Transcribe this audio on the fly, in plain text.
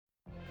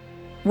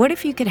What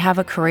if you could have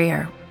a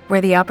career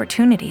where the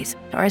opportunities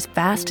are as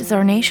vast as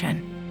our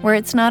nation, where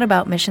it's not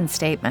about mission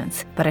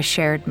statements, but a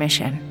shared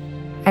mission?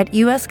 At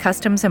U.S.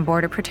 Customs and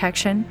Border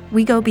Protection,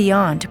 we go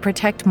beyond to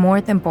protect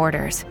more than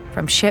borders.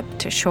 From ship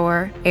to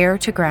shore, air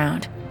to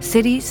ground,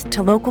 cities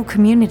to local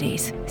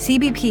communities,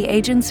 CBP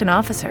agents and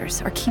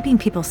officers are keeping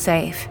people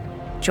safe.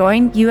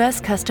 Join U.S.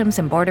 Customs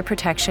and Border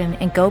Protection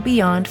and go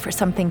beyond for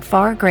something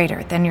far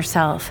greater than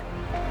yourself.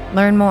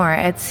 Learn more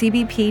at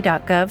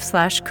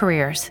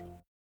cbp.gov/careers.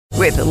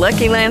 With the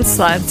Lucky Land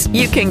Slots,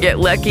 you can get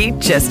lucky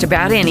just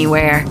about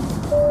anywhere.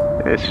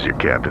 This is your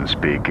captain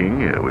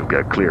speaking. We've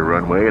got clear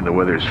runway and the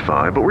weather's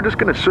fine, but we're just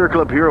going to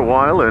circle up here a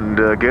while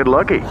and get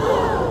lucky.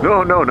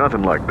 No,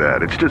 nothing like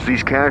that. It's just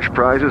these cash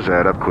prizes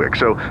add up quick.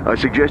 So I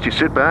suggest you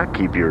sit back,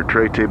 keep your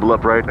tray table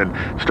upright, and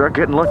start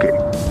getting lucky.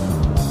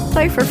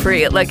 Play for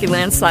free at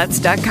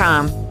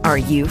LuckyLandSlots.com. Are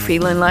you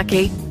feeling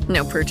lucky?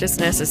 No purchase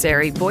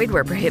necessary. Void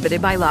where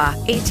prohibited by law.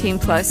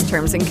 18+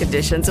 terms and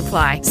conditions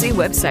apply. See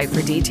website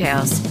for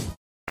details.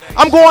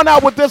 I'm going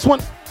out with this one.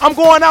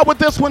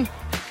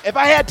 If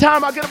I had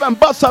time, I'd get up and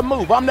bust a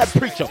move. I'm that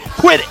preacher.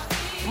 Quit it.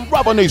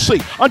 Rubber knee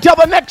seat. Until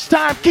the next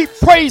time, keep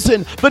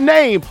praising the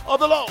name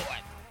of the Lord.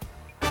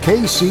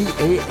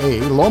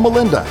 KCAA Loma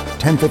Linda,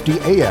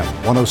 1050 AM,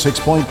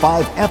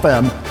 106.5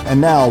 FM,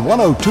 and now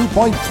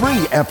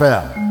 102.3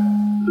 FM.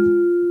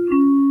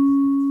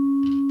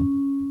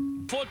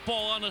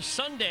 Football on a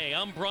Sunday.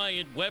 I'm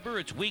Brian Weber.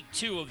 It's week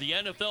 2 of the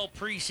NFL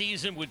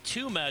preseason with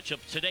 2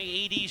 matchups. Today,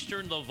 8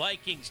 Eastern, the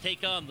Vikings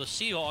take on the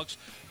Seahawks.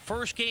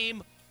 First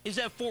game is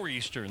at 4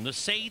 Eastern. The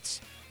Saints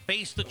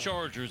face the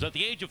Chargers. At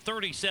the age of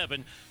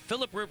 37,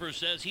 Philip Rivers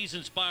says he's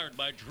inspired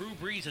by Drew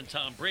Brees and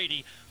Tom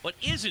Brady, but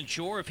isn't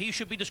sure if he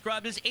should be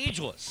described as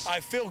ageless.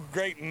 I feel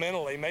great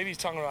mentally. Maybe he's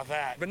talking about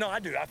that. But no, I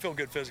do. I feel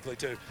good physically,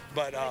 too.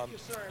 But, I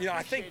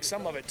think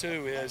some of it,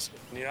 too, is,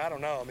 I don't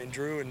know. I mean,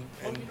 Drew and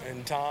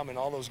Tom and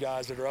all those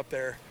guys that are up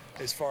there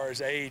as far as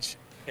age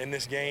in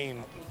this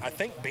game, I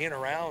think being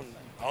around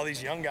all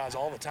these young guys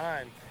all the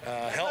time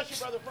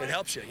helps. It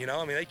helps you,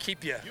 I mean, they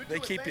keep you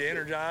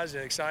energized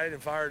and excited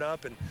and fired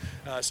up, and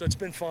so it's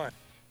been fun.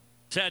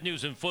 Sad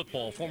news in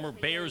football. Former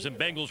Bears and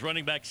Bengals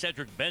running back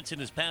Cedric Benson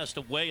has passed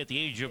away at the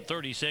age of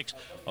 36.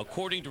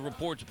 According to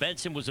reports,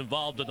 Benson was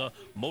involved in a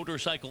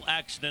motorcycle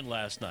accident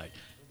last night.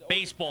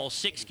 Baseball,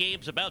 6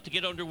 games about to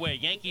get underway.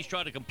 Yankees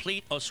try to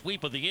complete a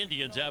sweep of the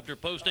Indians after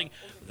posting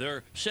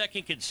their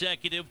second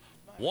consecutive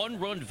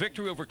one-run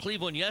victory over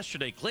Cleveland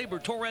yesterday.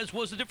 Gleyber Torres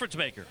was the difference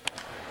maker.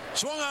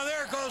 Swung on,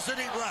 there goes the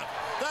deep left.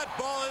 That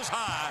ball is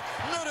high,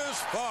 not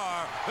as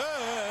far.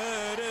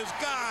 It is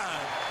gone.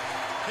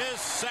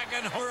 His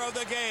second homer of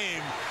the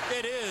game.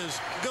 It is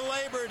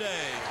Gleyber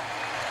Day.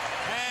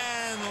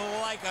 And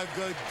like a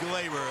good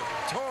Gleyber,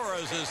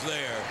 Torres is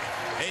there.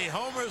 He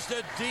homers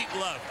to deep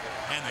left,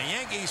 and the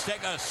Yankees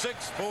take a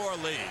 6-4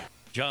 lead.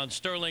 John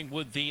Sterling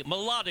with the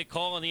melodic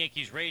call on the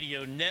Yankees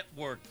Radio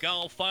Network.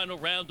 Golf final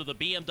round of the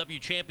BMW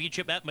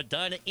Championship at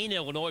Medina in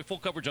Illinois. Full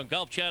coverage on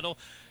Golf Channel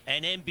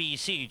and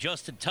NBC.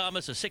 Justin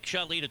Thomas, a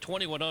 6-shot lead at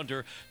 21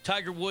 under.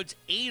 Tiger Woods,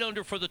 8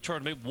 under for the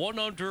tournament. 1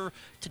 under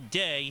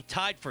today,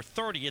 tied for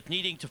 30th,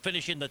 needing to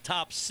finish in the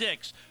top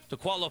 6 to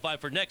qualify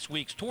for next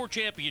week's Tour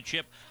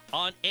Championship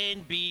on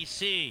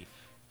NBC.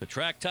 The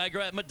track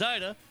Tiger at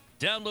Medina.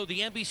 Download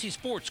the NBC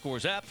Sports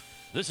Scores app.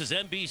 This is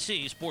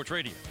NBC Sports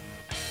Radio.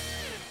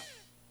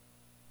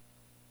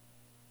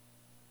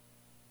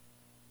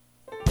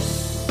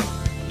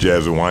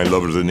 Jazz and wine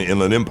lovers in the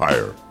Inland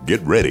Empire, get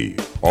ready.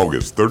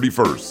 August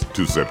 31st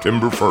to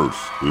September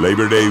 1st,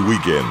 Labor Day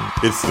weekend.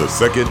 It's the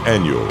 2nd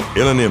annual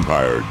Inland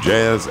Empire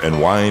Jazz and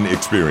Wine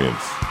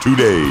Experience. 2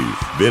 days,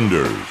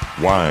 vendors,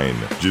 wine,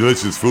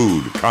 delicious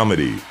food,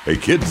 comedy, a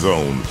kids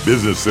zone,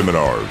 business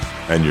seminars,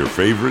 and your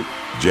favorite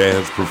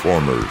jazz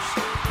performers.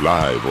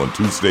 Live on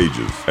 2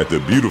 stages at the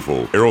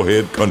beautiful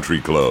Arrowhead Country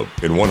Club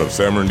in one of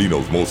San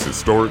Bernardino's most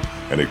historic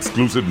and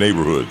exclusive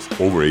neighborhoods.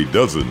 Over a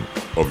dozen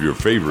of your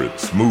favorite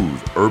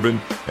smooth, urban,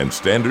 and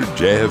standard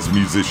jazz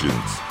musicians.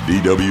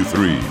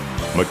 DW3,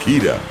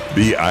 Makita,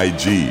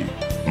 B.I.G.,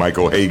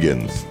 Michael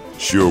Higgins,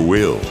 Sure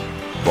Will,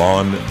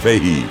 Vaughn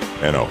Fahey,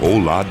 and a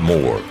whole lot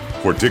more.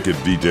 For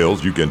ticket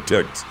details, you can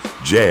text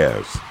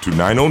JAZZ to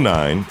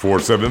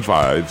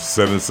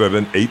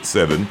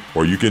 909-475-7787,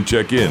 or you can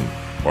check in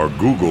or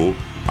Google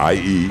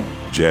IE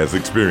Jazz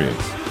Experience.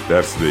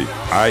 That's the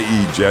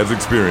IE Jazz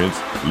Experience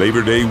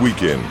Labor Day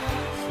weekend.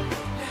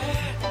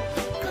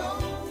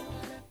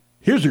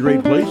 Here's a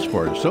great place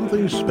for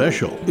something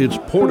special. It's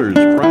Porter's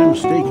Prime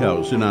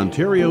Steakhouse in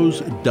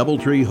Ontario's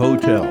Doubletree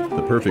Hotel.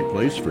 The perfect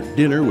place for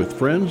dinner with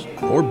friends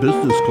or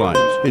business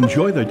clients.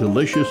 Enjoy their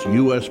delicious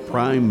U.S.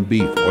 prime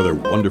beef or their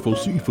wonderful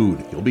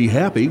seafood. You'll be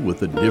happy with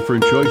the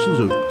different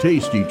choices of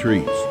tasty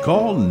treats.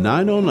 Call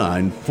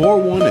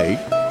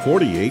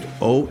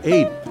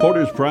 909-418-4808.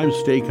 Porter's Prime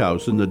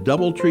Steakhouse in the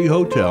Doubletree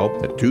Hotel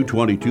at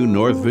 222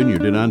 North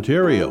Vineyard in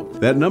Ontario.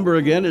 That number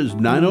again is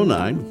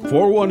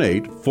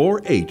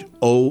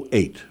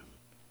 909-418-4808.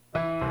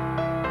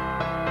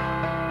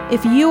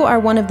 If you are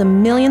one of the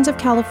millions of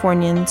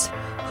Californians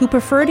who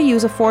prefer to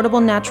use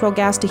affordable natural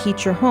gas to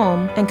heat your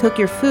home and cook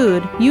your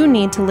food, you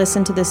need to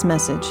listen to this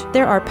message.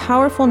 There are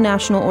powerful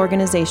national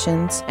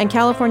organizations and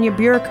California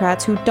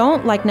bureaucrats who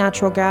don't like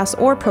natural gas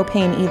or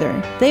propane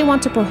either. They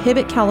want to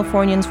prohibit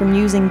Californians from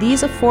using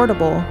these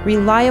affordable,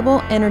 reliable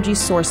energy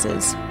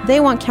sources. They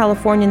want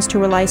Californians to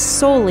rely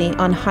solely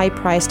on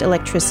high-priced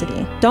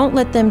electricity. Don't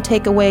let them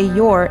take away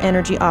your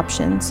energy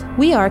options.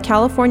 We are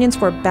Californians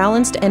for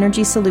Balanced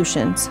Energy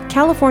Solutions.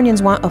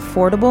 Californians want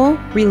affordable,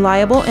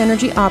 reliable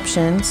energy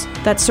options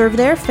that serve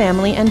their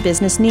family and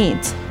business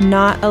needs,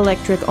 not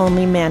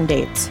electric-only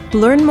mandates.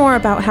 Learn more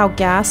about how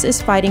gas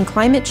is fighting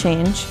climate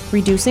change,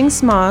 reducing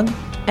smog,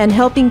 and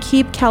helping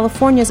keep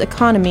California's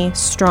economy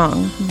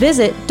strong.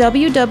 Visit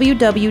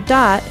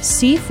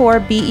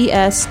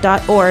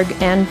www.c4bes.org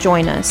and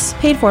join us.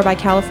 Paid for by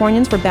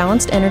Californians for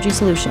Balanced Energy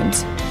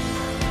Solutions.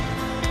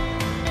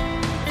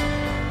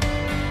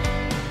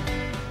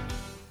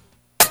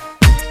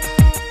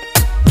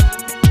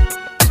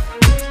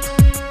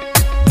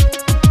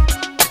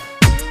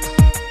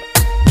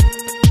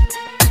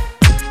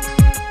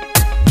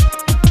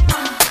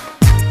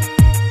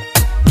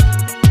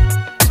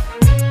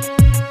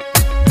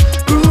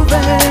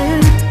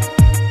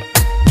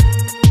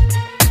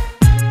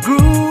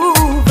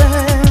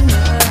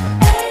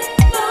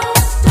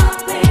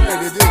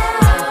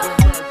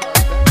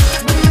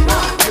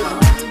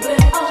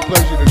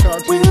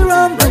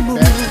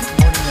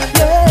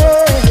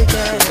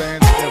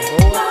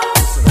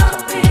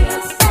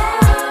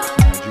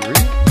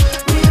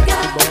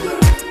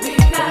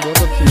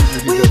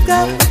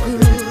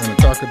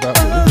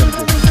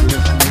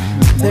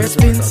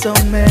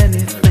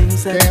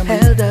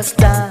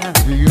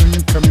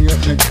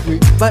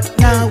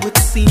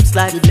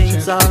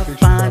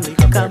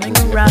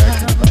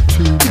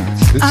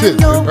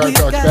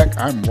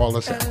 I'm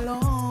Wallace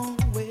Allen.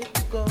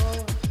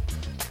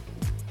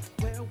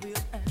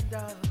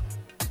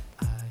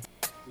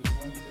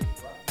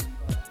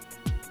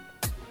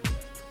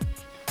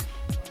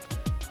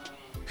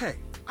 Hey,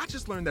 I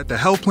just learned that the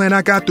health plan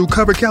I got through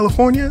Covered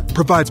California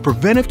provides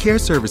preventive care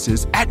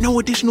services at no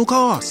additional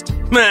cost.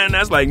 Man,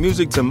 that's like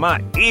music to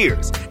my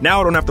ears.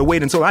 Now I don't have to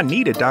wait until I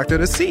need a doctor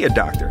to see a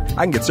doctor.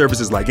 I can get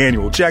services like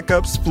annual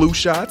checkups, flu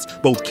shots,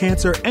 both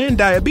cancer and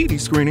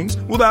diabetes screenings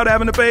without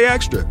having to pay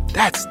extra.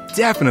 That's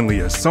definitely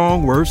a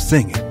song worth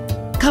singing.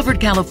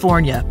 Covered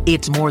California.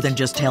 It's more than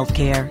just health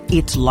care.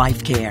 It's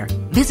life care.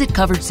 Visit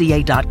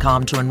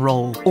coveredca.com to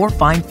enroll or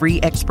find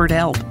free expert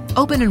help.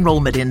 Open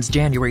enrollment ends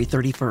January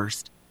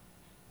 31st.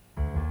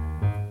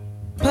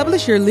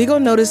 Publish your legal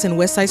notice in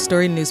West Side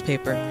Story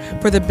newspaper.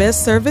 For the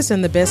best service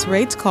and the best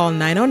rates, call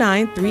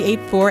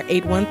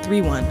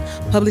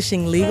 909-384-8131.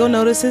 Publishing legal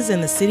notices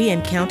in the city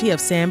and county of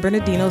San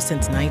Bernardino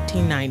since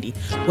 1990.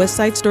 West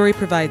Side Story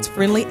provides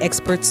friendly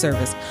expert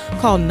service.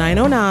 Call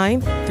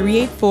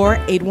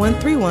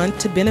 909-384-8131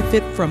 to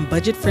benefit from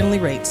budget-friendly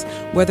rates.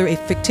 Whether a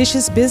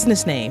fictitious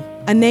business name,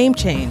 a name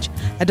change,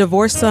 a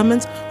divorce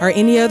summons, or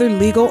any other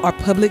legal or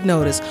public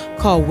notice,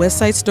 call West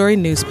Side Story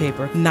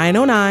newspaper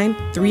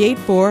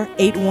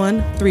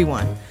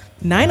 909-384-8131.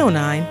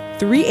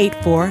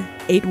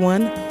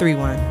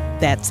 909-384-8131.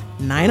 That's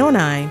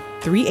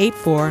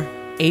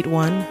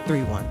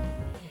 909-384-8131.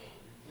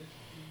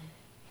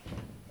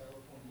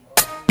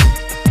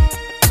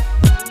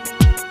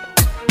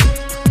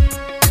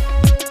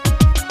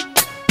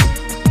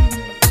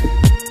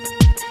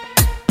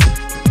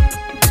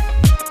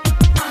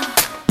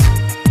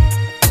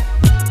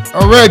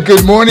 All right,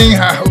 good morning.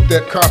 I hope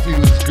that coffee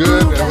was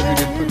good. I hope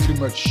you didn't put too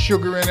much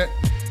sugar in it.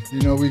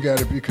 You know, we got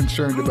to be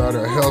concerned about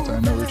our health.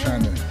 I know we're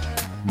trying to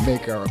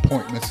make our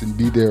appointments and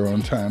be there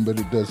on time, but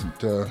it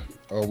doesn't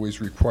always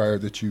require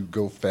that you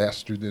go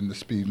faster than the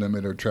speed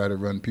limit or try to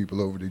run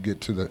people over to get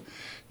to the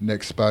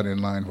next spot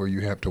in line where you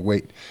have to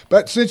wait.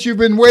 But since you've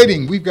been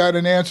waiting, we've got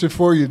an answer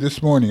for you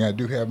this morning. I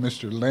do have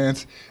Mr.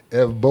 Lance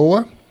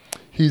Evboa.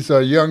 He's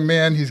a young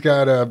man. He's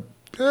got a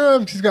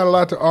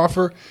lot to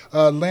offer.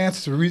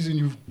 Lance, the reason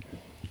you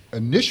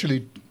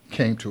initially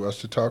came to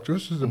us to talk to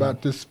us is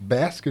about this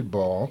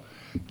basketball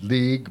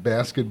league,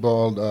 what do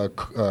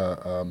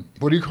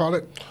you call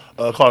it?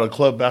 Called a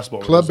club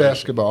basketball. Club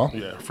basketball.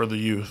 Yeah, for the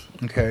youth.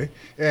 Okay.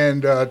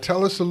 And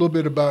tell us a little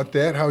bit about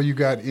that, how you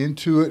got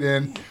into it.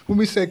 And when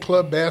we say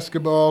club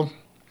basketball,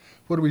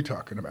 what are we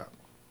talking about?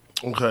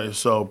 Okay,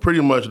 so pretty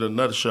much in a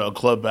nutshell,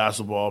 club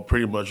basketball,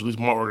 pretty much, at least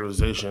my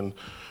organization,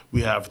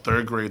 we have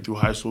third grade through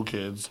high school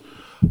kids.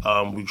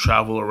 We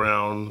travel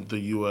around the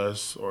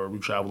U.S. or we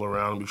travel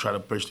around and we try to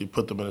basically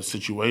put them in a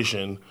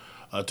situation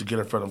to get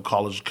in front of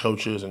college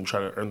coaches and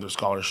try to earn their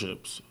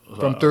scholarships.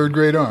 From third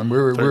grade on.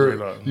 We're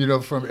grade on. You know,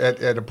 from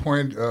at a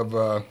point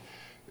of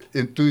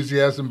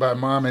enthusiasm by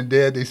mom and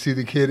dad. They see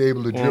the kid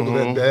able to dribble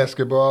that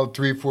basketball,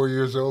 3-4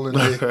 years old,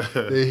 and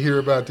they hear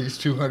about these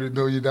 $200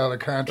 million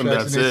contracts, and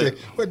they say,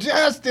 well,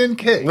 just in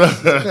case.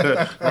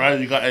 Right?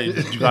 You got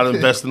to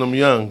invest in them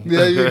young.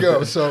 There you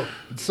go. So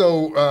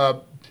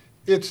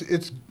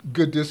It's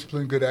good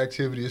discipline, good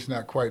activity. It's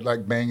not quite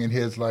like banging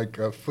heads like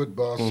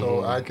football,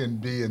 so I can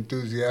be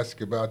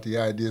enthusiastic about the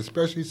idea,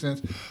 especially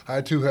since I,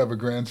 too, have a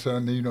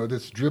grandson,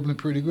 that's dribbling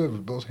pretty good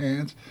with both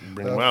hands.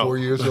 Bring him out. 4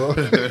 years old.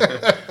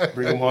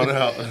 Bring him on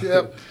out.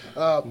 Yep.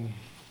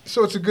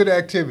 So it's a good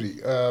activity.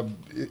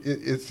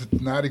 It's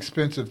not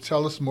expensive.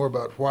 Tell us more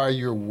about why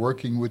you're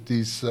working with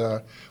these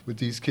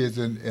kids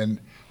and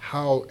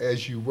how,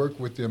 as you work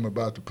with them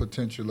about the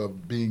potential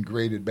of being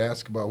great at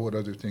basketball, what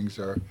other things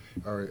are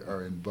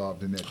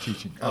involved in that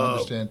teaching. I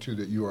understand, too,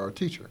 that you are a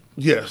teacher.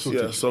 Yes,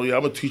 yes. So,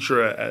 I'm a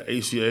teacher at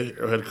ACA,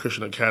 Arrowhead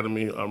Christian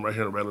Academy, right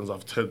here in Redlands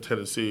off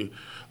Tennessee.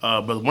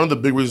 But one of the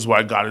big reasons why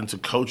I got into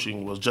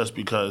coaching was just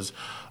because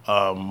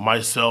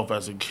myself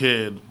as a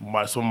kid,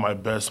 some of my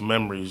best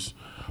memories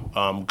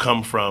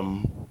come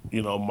from,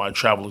 my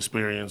travel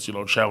experience,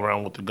 traveling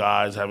around with the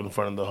guys, having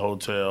fun in the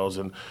hotels.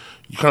 And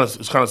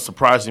it's kind of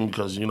surprising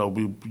because,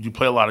 you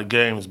play a lot of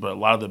games, but a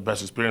lot of the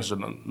best experiences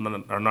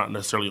are not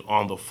necessarily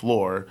on the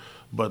floor,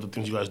 but the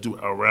things you guys do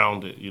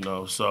around it,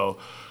 So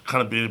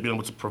kind of being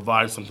able to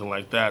provide something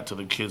like that to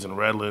the kids in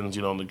Redlands,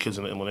 and the kids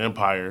in the Inland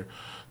Empire,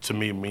 to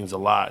me means a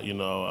lot,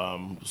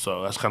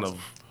 So that's kind of...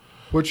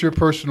 What's your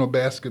personal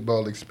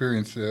basketball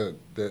experience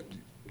that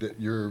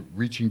you're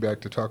reaching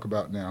back to talk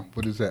about now?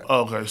 What is that?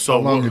 Okay, so how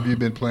long have you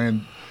been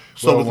playing?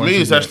 So with me,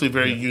 it's actually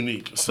very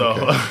unique. So,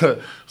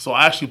 okay. So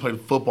I actually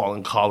played football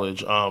in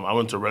college. I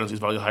went to Redlands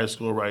East Valley High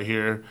School right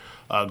here.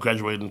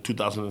 Graduated in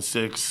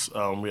 2006.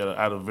 We had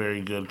a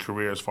very good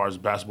career as far as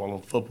basketball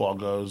and football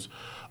goes.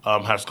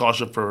 Had a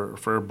scholarship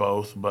for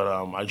both, but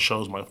I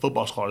chose my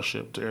football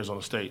scholarship to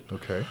Arizona State.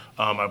 Okay.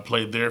 I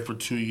played there for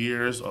 2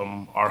 years.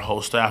 Our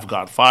whole staff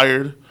got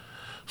fired.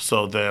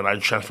 So then I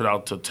transferred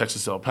out to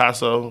Texas El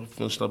Paso,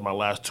 finished up my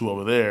last 2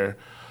 over there.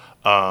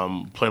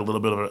 Played a little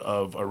bit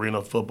of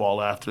arena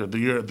football after. The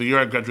year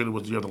I graduated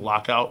was the year of the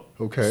lockout.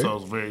 Okay. So it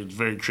was a very,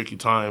 very tricky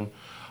time.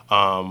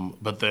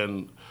 But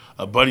then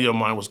a buddy of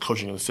mine was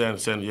coaching in San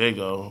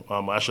Diego.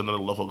 Actually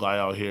another local guy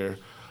out here.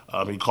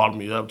 He called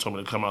me up, told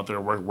me to come out there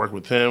and work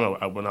with him.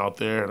 I went out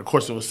there, and of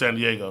course it was San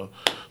Diego.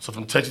 So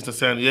from Texas to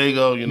San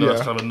Diego,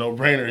 it's kind of a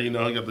no-brainer. You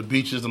got the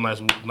beaches, the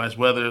nice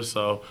weather.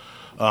 So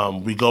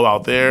we go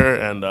out there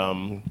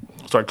and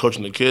start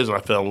coaching the kids, and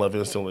I fell in love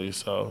instantly.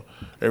 So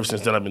ever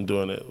since then, I've been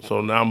doing it.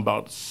 So now I'm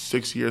about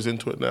 6 years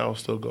into it now,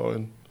 still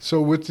going.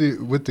 So with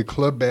the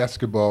club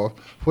basketball,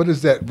 what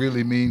does that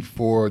really mean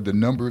for the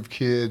number of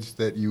kids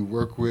that you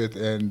work with,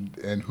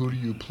 and who do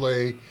you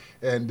play?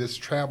 And this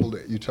travel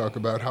that you talk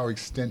about, how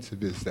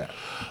extensive is that?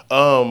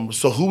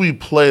 So who we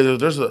play,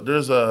 there's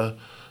a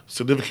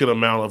significant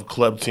amount of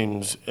club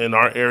teams in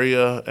our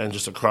area and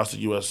just across the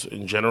U.S.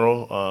 in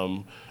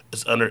general.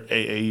 It's under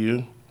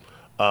AAU.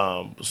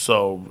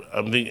 So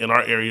I think in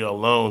our area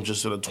alone,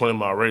 just in a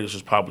 20-mile radius,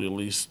 there's probably at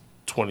least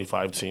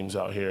 25 teams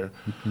out here.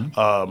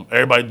 Mm-hmm.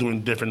 Everybody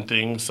doing different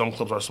things. Some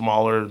clubs are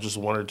smaller, just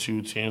 1 or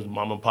 2 teams,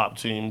 mom and pop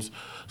teams.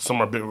 Some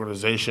are big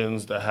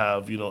organizations that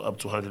have up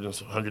to 100 and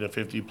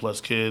 150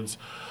 plus kids.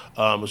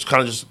 It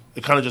kind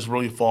of just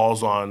really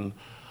falls on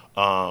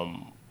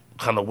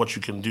kind of what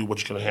you can do, what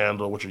you can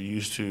handle, what you're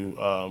used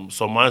to.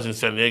 So mine's in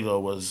San Diego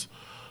was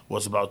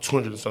about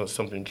 200 and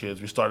something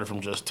kids. We started from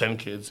just 10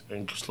 kids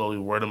and slowly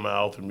word of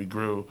mouth, and we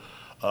grew.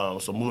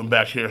 So moving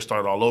back here,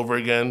 started all over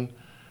again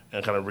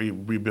and kind of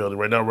rebuilding.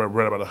 Right now,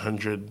 we're at about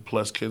 100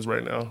 plus kids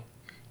right now.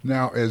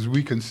 Now, as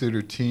we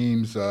consider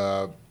teams,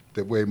 the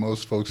way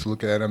most folks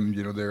look at them,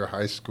 they're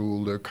high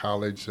school, they're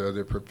college,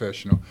 they're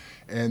professional,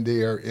 and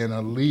they are in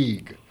a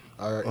league.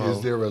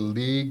 Is there a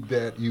league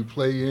that you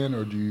play in,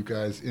 or do you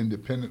guys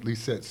independently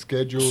set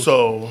schedules?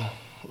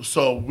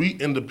 So we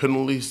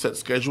independently set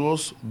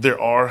schedules.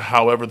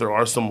 However, there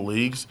are some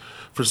leagues.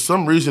 For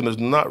some reason, it's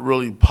not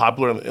really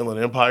popular in the Inland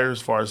Empire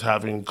as far as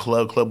having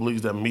club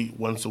leagues that meet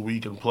once a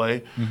week and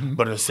play. Mm-hmm.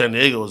 But in San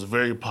Diego, it's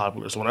very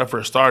popular. So when I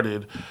first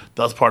started,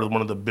 that was part of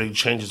one of the big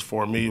changes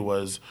for me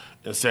was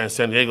in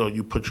San Diego,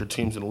 you put your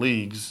teams in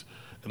leagues,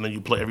 and then you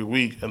play every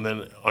week. And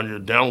then on your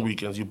down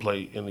weekends, you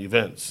play in the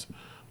events.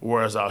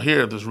 Whereas out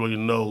here, there's really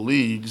no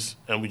leagues,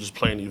 and we just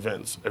play in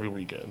events every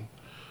weekend.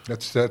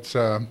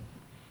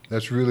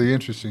 That's really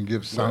interesting.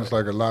 Sounds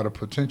like a lot of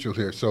potential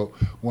here. So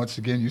once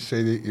again, you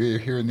say that you're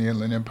here in the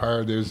Inland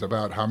Empire. There's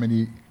about how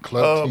many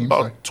club teams?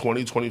 About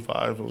 20,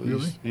 25 at least.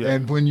 Really? Yeah.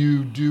 And when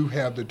you do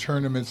have the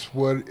tournaments,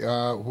 what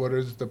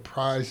is the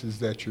prizes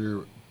that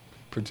you're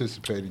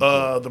participating in?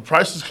 The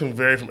prices can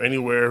vary from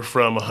anywhere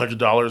from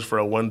 $100 for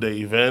a one-day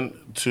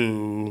event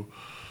to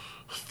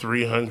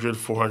 $300,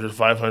 $400,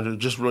 $500.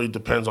 Just really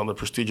depends on the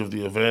prestige of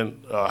the event,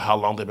 how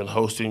long they've been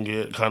hosting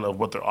it, kind of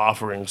what they're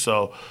offering.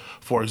 So,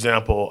 for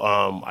example,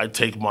 I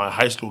take my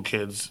high school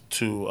kids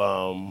to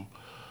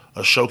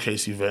a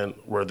showcase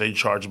event where they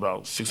charge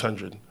about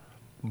 $600,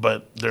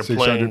 but they're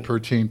playing per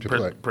team to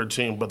play per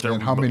team. But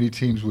and how many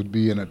teams would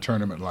be in a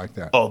tournament like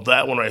that? Oh,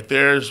 that one right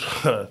there is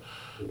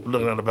we're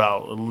looking at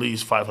about at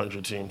least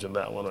 500 teams in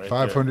that one right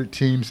 500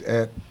 teams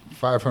at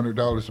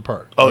 $500 a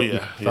part. Oh,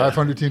 yeah.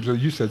 500 teams, so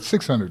you said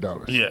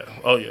 $600. Yeah.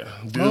 Oh, yeah.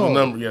 Do the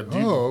number. Yeah.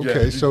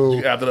 Okay. So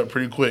you add it up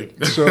pretty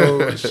quick.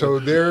 So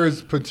there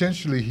is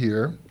potentially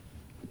here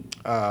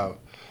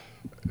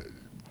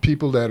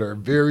people that are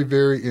very,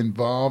 very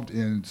involved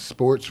in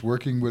sports,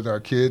 working with our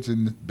kids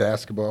in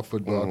basketball,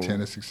 football,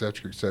 tennis, et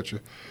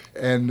cetera,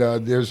 and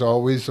there's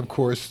always, of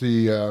course,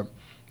 the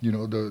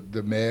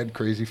the mad,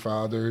 crazy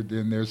father.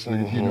 Then there's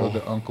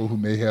the uncle who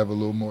may have a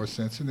little more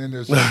sense, and then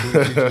there's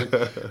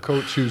the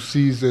coach who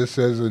sees this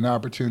as an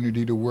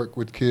opportunity to work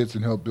with kids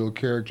and help build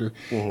character.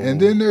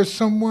 And then there's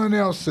someone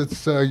else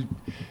that's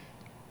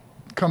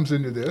comes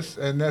into this,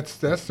 and that's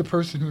the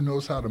person who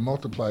knows how to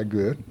multiply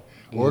good,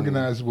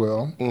 organize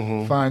well,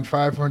 find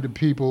 500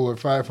 people or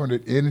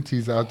 500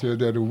 entities out there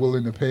that are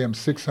willing to pay them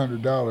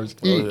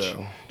 $600 each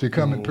to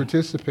come and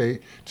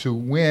participate to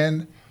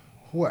win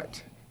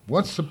what?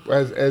 Once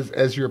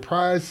as your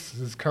prize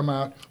has come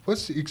out,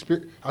 what's the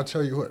experience? I'll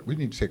tell you what, we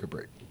need to take a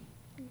break.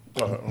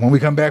 When we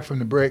come back from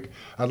the break,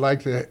 I'd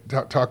like to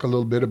talk a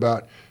little bit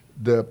about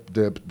the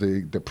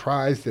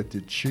prize that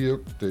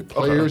the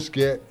players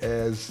get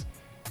as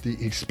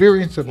the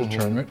experience of the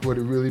tournament, what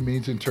it really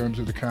means in terms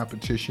of the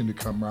competition, the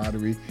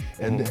camaraderie,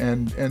 and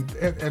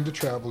the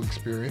travel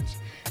experience.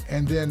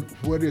 And then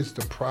what is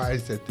the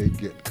prize that they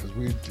get? Because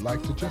we'd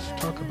like to just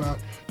talk about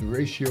the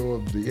ratio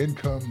of the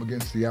income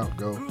against the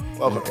outgo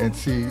and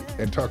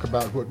talk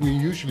about what we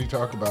usually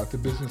talk about, the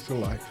business of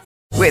life.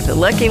 With the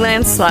Lucky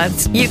Land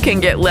Slots, you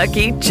can get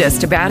lucky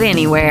just about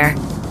anywhere.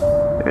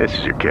 This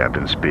is your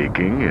captain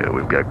speaking.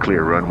 We've got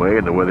clear runway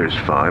and the weather's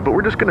fine, but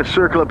we're just going to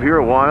circle up here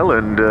a while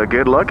and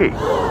get lucky.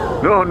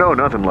 No,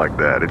 nothing like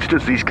that. It's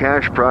just these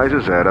cash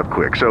prizes add up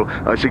quick. So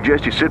I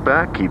suggest you sit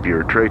back, keep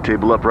your tray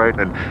table upright,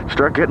 and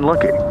start getting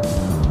lucky.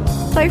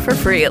 Play for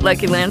free at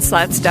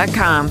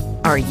LuckyLandSlots.com.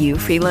 Are you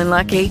feeling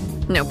lucky?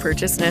 No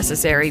purchase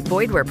necessary.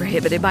 Void where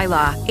prohibited by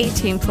law.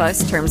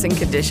 18+ terms and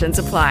conditions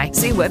apply.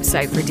 See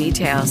website for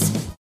details.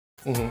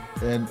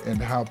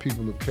 And how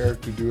people of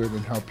character do it,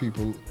 and how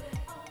people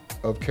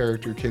of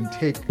character can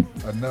take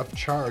enough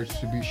charge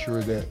to be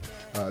sure that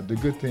the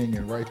good thing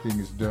and right thing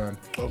is done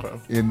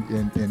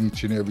in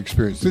each and every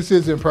experience. This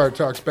is Empire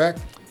Talks Back.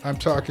 I'm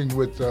talking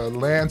with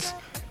Lance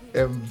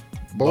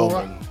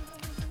Mboa,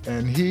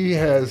 and he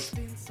has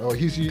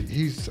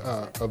he's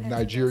of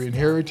Nigerian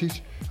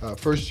heritage,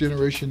 first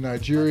generation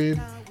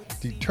Nigerian,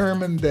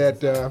 determined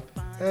that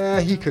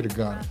he could have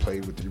gone and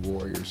played with the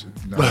Warriors.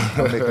 No,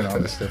 I'm making all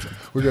this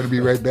stuff. We're going to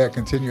be right back,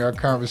 continue our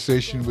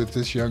conversation with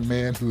this young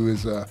man who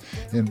is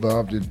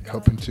involved in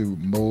helping to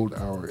mold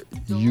our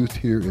youth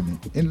here in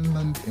the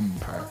Inland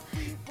Empire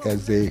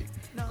as they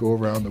go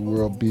around the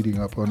world beating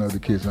up on other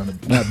kids.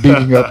 Not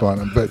beating up on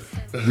them, but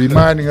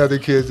reminding other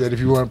kids that if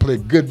you want to play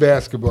good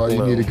basketball,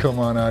 you need to come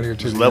on out here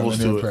to the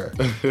Inland Empire.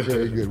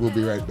 Very good. We'll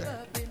be right back.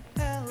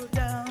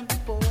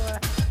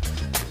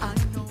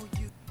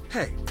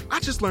 Hey, I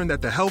just learned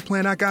that the health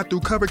plan I got through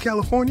Cover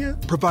California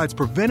provides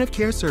preventive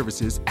care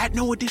services at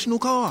no additional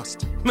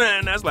cost.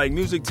 Man, that's like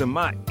music to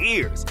my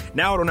ears.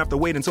 Now I don't have to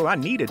wait until I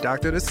need a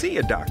doctor to see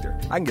a doctor.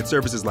 I can get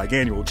services like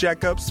annual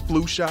checkups,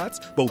 flu shots,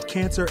 both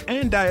cancer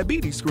and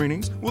diabetes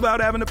screenings without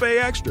having to pay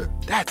extra.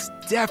 That's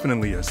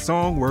definitely a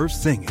song worth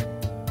singing.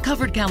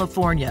 Covered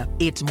California.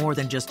 It's more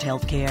than just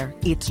health care,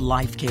 it's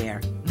life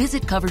care.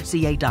 Visit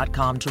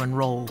coveredca.com to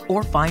enroll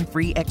or find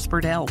free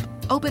expert help.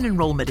 Open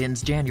enrollment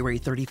ends January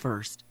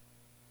 31st.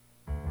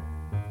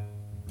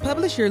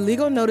 Publish your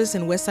legal notice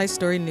in West Side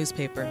Story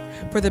newspaper.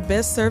 For the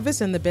best service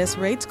and the best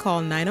rates,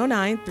 call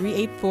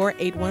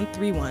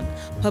 909-384-8131.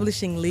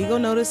 Publishing legal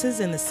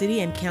notices in the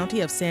city and county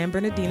of San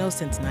Bernardino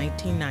since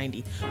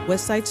 1990.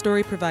 West Side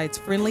Story provides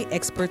friendly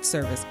expert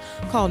service.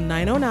 Call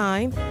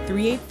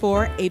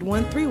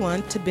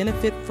 909-384-8131 to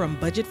benefit from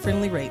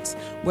budget-friendly rates.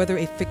 Whether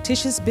a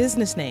fictitious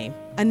business name,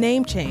 a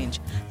name change,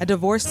 a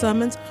divorce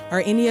summons,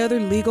 or any other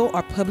legal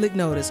or public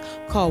notice,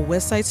 call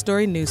West Side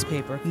Story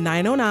newspaper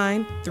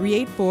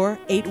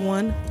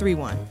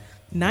 909-384-8131.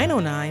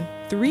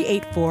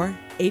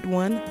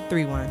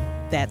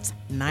 909-384-8131. That's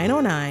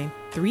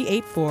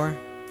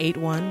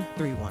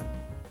 909-384-8131.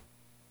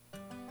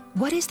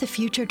 What is the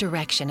future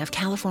direction of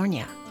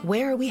California?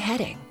 Where are we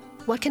heading?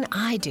 What can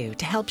I do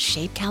to help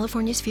shape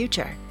California's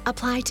future?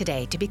 Apply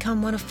today to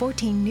become one of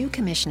 14 new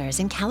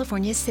commissioners in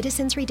California's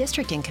Citizens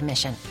Redistricting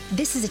Commission.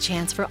 This is a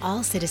chance for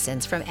all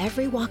citizens from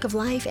every walk of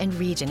life and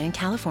region in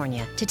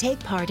California to take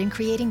part in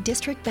creating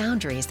district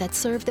boundaries that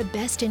serve the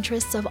best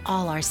interests of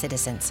all our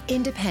citizens,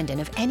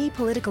 independent of any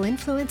political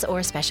influence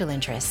or special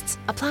interests.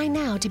 Apply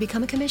now to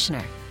become a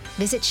commissioner.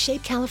 Visit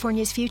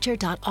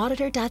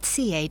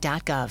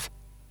shapecaliforniasfuture.auditor.ca.gov.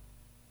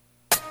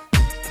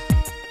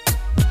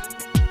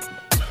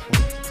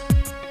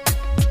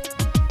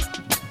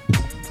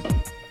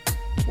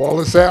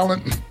 Wallace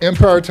Allen,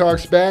 Empire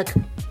Talks Back.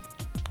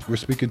 We're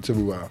speaking to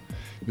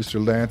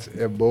Mr. Lance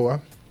Mboa.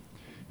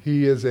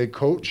 He is a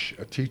coach,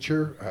 a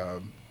teacher,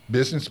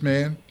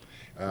 businessman.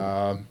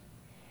 I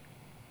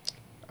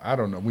I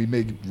don't know. We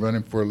may run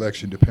him for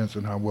election. Depends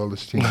on how well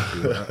this team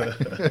do.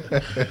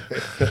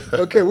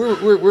 Okay,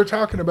 we're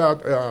talking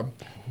about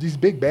these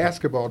big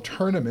basketball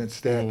tournaments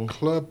that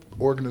club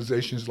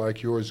organizations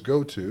like yours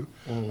go to.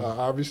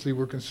 Obviously,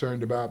 we're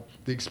concerned about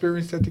the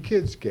experience that the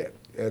kids get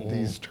at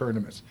these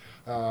tournaments.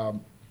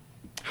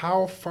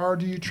 How far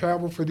do you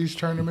travel for these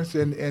tournaments?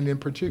 And in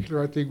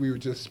particular, I think we were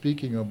just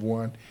speaking of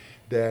one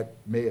that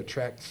may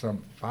attract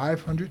some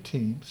 500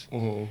 teams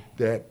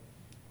that,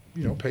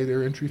 pay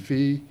their entry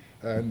fee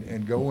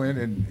and go in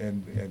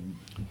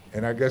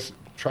and I guess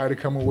try to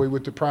come away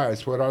with the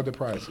prize. What are the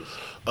prizes?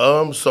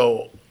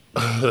 So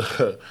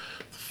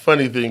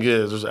funny thing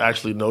is, there's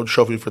actually no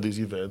trophy for these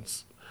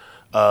events.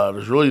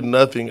 There's really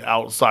nothing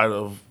outside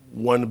of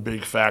one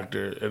big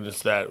factor, and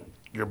it's that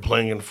you're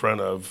playing in front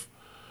of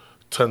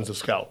tons of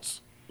scouts.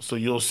 So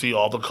you'll see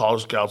all the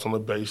college scouts on the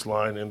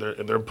baseline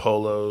in their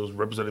polos,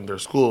 representing their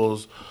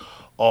schools,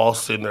 all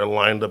sitting there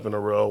lined up in a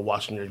row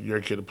watching your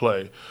kid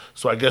play.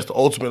 So I guess the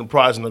ultimate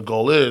prize and the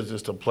goal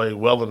is to play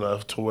well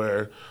enough to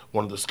where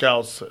one of the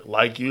scouts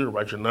like you,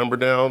 write your number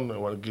down,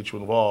 and want to get you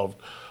involved.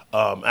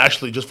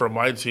 Actually, just for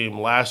my team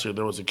last year,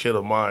 there was a kid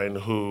of mine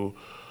who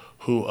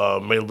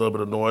made a little bit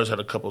of noise, had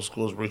a couple of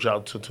schools reach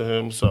out to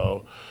him.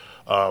 So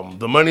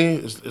the money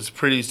is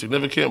pretty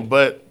significant,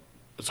 but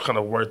it's kind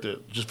of worth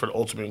it just for the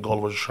ultimate goal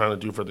of what you're trying to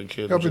do for the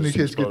kids. Helping the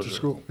kids get to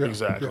school. Yeah,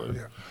 exactly.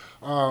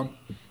 Yeah.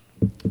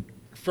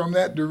 From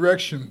that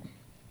direction,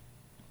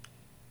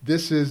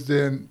 this is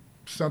then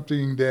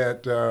something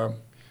that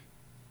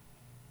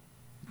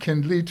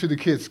can lead to the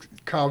kids'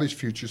 college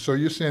future. So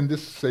you're saying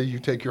this, say you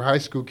take your high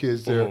school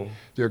kids,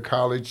 their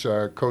college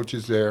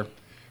coaches there,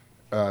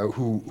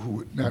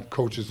 who not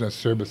coaches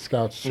necessarily, but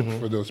scouts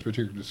for those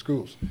particular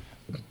schools.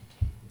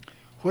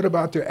 What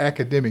about their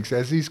academics?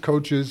 As these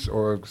coaches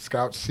or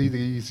scouts see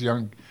these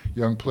young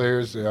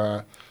players,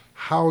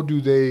 how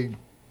do they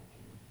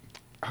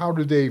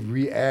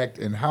react,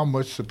 and how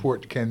much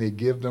support can they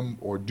give them,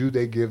 or do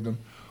they give them,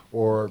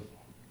 or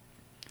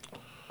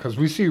because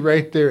we see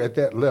right there at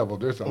that level,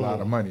 there's a lot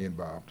of money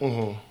involved.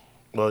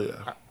 Well,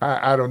 yeah.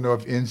 I don't know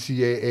if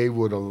NCAA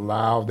would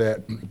allow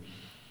that.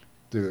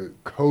 The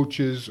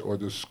coaches or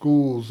the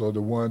schools are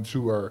the ones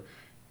who are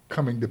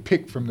coming to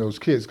pick from those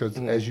kids, because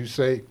as you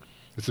say,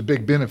 it's a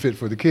big benefit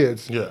for the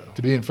kids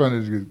to be in front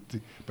of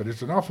but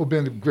it's an awful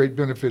great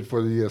benefit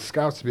for the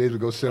scouts to be able to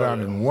go sit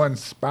down in one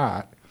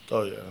spot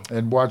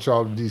and watch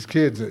all of these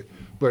kids.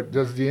 But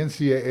does the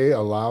NCAA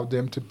allow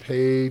them to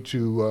pay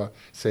to,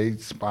 say,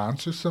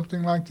 sponsor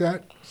something like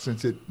that,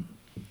 since it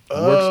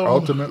works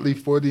ultimately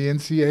for the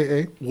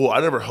NCAA? Well, I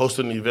never hosted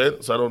an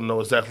event, so I don't know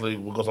exactly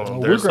what goes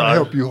on their side. We're going to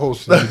help you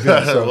host an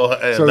event,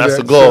 that's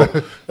the goal.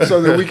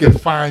 So that we can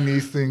find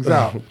these things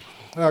out.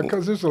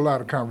 Because there's a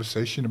lot of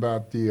conversation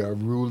about the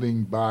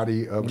ruling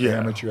body of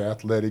amateur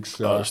athletics.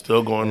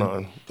 Still going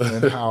on.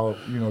 And how,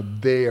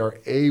 they are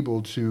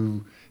able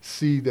to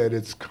see that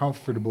it's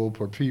comfortable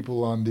for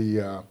people on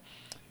the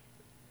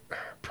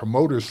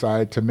promoter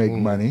side to make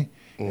money,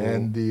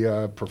 and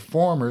the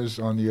performers,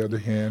 on the other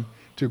hand,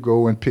 to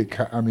go and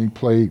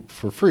play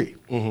for free.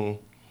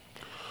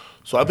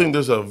 So I think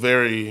there's a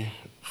very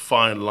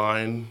fine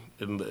line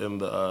in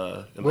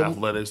the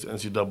athletics, the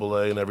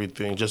NCAA, and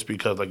everything. Just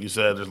because, like you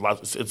said, there's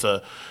lots.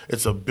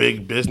 It's a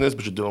big business,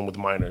 but you're dealing with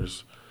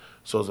minors,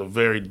 so it's a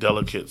very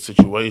delicate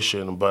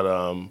situation. But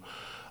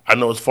I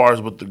know as far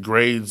as with the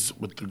grades,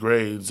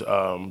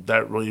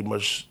 that really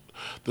much.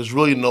 There's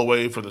really no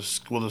way for the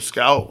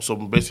scout. So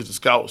basically, the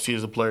scout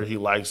sees a player, he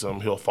likes him,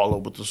 he'll follow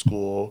up with the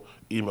school,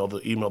 email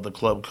the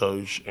club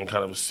coach, and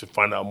kind of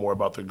find out more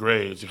about their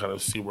grades to kind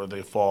of see where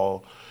they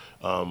fall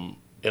in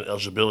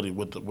eligibility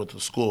with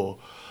the school.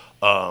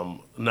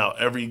 Now,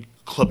 every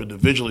club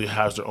individually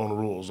has their own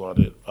rules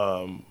on it.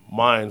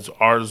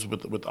 Ours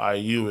with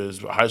IU is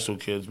high school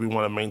kids. We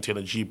want to maintain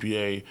a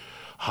GPA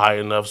high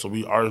enough, so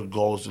our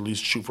goal is to at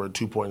least shoot for a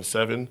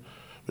 2.7.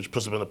 Which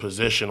puts them in a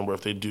position where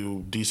if they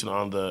do decent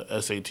on the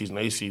SATs and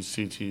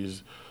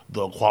ACTs,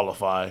 they'll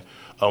qualify.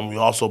 We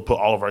also put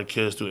all of our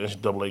kids through the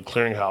NCAA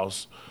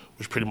clearinghouse,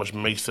 which pretty much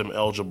makes them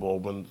eligible.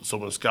 When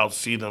scouts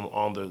see them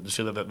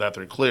see that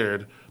they're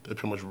cleared, they're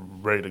pretty much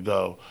ready to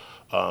go.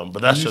 But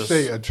that's when you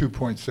say a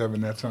 2.7,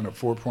 that's on a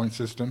 4-point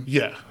system?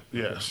 Yeah.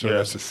 So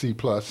that's a C+.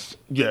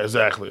 Yeah,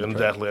 exactly. And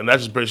that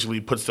just basically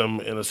puts them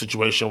in a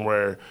situation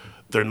where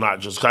they're not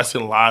just – I've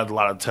seen a lot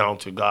of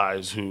talented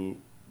guys who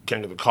 –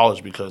 can't get to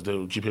college because their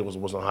GPA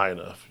wasn't high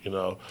enough,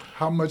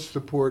 How much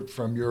support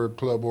from your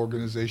club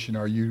organization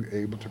are you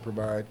able to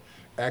provide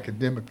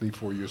academically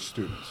for your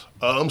students?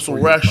 So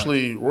we're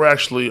actually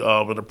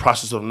in the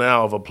process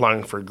of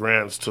applying for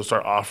grants to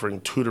start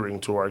offering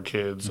tutoring to our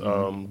kids,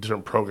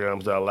 different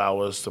programs that allow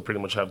us to pretty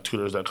much have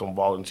tutors that come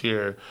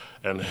volunteer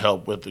and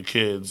help with the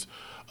kids.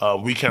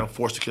 We can't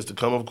force the kids to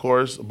come, of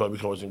course, but we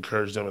can always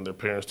encourage them and their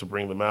parents to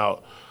bring them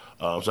out.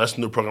 So that's the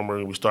new program we're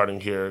going to be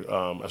starting here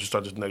as we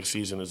start this next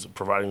season, is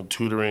providing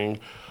tutoring,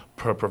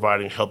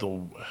 providing health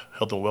and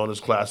wellness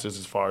classes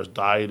as far as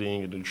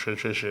dieting and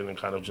nutrition, and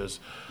kind of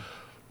just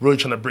really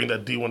trying to bring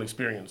that D1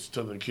 experience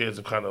to the kids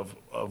and kind of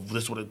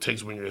this is what it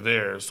takes when you're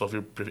there. So if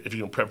you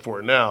can prep for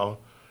it now,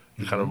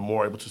 you're kind of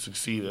more able to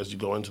succeed as you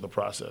go into the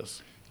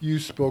process. You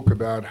spoke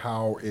about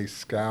how a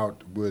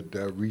scout would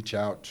reach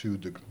out to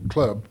the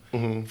club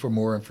for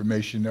more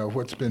information. Now,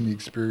 what's been the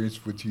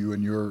experience with you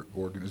and your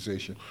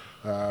organization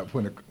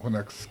when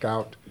a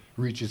scout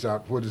reaches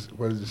out? What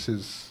is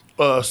his?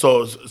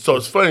 So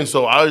it's funny.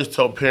 So I always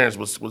tell parents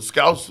what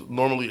scouts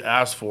normally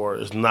ask for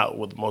is not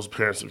what most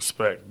parents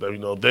expect. You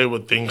know, they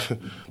would think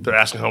they're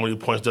asking how many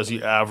points does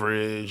he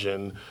average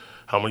and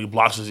how many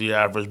blocks does he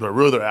average, but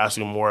really they're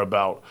asking more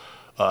about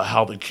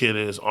how the kid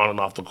is on and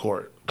off the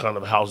court. Kind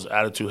of how's his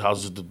attitude,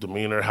 how's his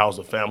demeanor, how's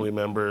the family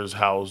members,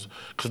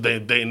 because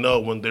they know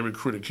when they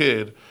recruit a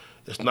kid,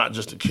 it's not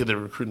just a kid, they're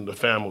recruiting the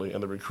family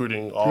and they're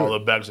recruiting all the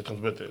baggage that comes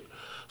with it.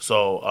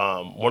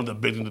 So one of the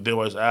big things that they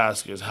always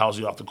ask is how's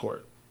he off the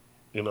court?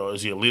 You know,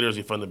 is he a leader? Is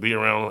he fun to be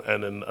around?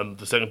 And then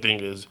the second thing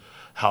is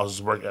how's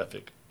his work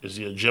ethic? Is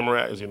he a gym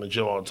rat? Is he in the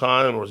gym all the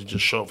time, or does he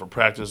just show up for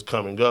practice,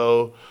 come and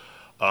go?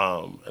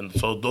 And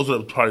so those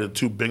are probably the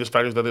two biggest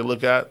factors that they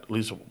look at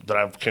least that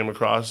I've came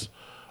across.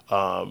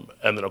 And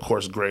then, of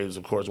course, grades.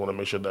 Of course, want to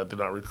make sure that they're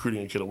not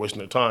recruiting a kid or wasting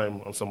their time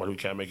on somebody who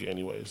can't make it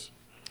anyways.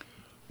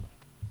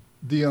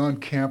 The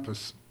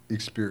on-campus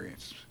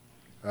experience.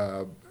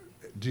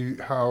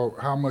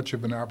 How much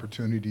of an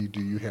opportunity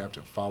do you have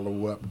to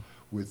follow up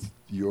with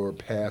your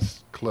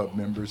past club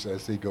members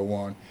as they go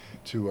on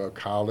to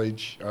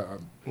college?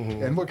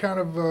 And what kind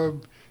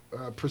of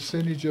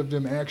percentage of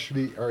them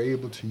actually are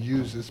able to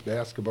use this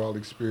basketball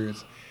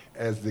experience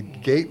as the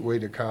gateway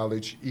to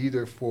college,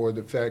 either for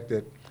the fact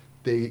that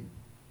they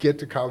get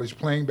to college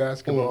playing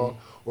basketball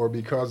or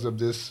because of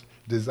this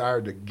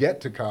desire to get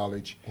to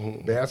college,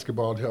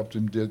 basketball helped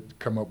them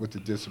come up with the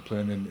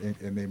discipline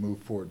and they move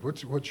forward.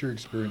 What's your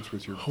experience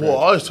with your Well,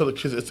 I always tell the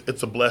kids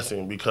it's a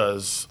blessing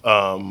because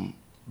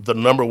the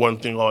number one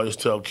thing I always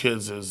tell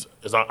kids is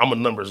I'm a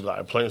numbers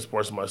guy. Playing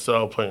sports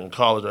myself, playing in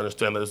college, I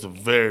understand that it's a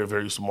very,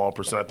 very small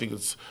percent. I think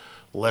it's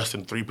less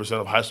than 3%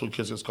 of high school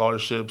kids get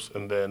scholarships,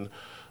 and then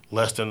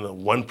less than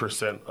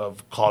 1%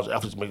 of college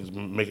athletes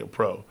make it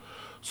pro.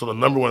 So the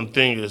number one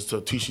thing is to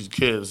teach these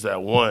kids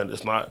that, one,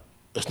 it's not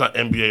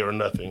NBA or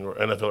nothing or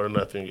NFL or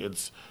nothing.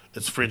 It's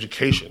free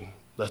education.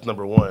 That's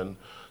number one.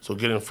 So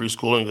getting free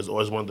schooling is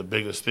always one of the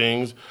biggest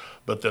things.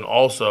 But then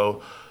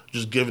also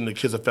just giving the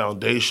kids a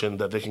foundation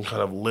that they can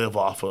kind of live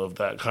off of,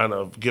 that kind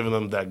of giving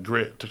them that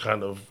grit to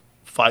kind of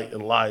fight in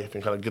life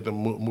and kind of get them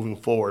moving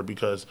forward.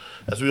 Because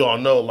as we all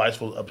know, life's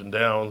full of ups and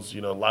downs. You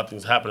know, a lot of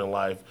things happen in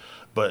life,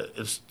 but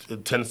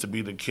it tends to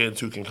be the kids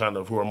who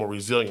are more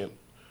resilient,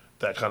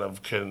 that kind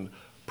of can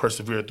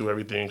persevere through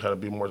everything, kind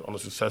of be more on the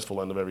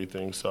successful end of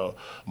everything. So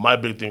my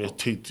big thing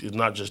is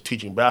not just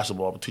teaching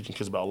basketball, but teaching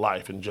kids about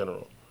life in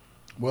general.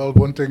 Well,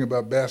 one thing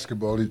about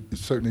basketball, it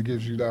certainly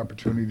gives you the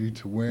opportunity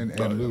to win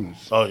and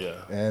lose. Oh,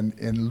 yeah. And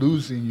in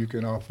losing, you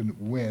can often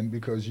win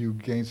because you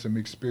gain some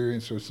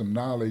experience or some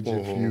knowledge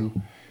if you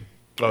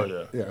 – Oh,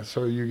 yeah. Yeah,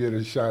 so you get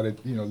a shot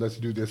at, let's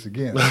do this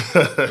again.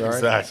 Right?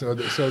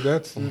 Exactly. So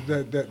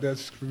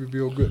that's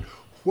real good.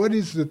 What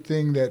is the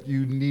thing that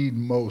you need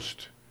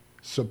most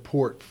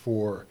support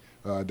for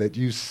that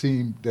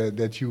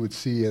you would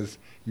see as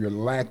you're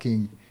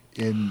lacking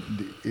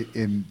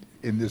in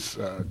this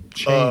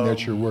chain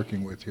that you're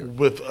working with here?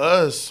 With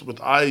us, with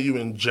IU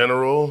in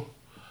general,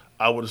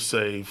 I would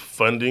say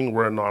funding.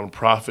 We're a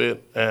nonprofit,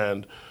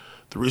 and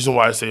the reason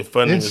why I say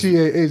funding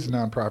NCAA is a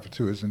nonprofit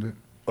too, isn't it?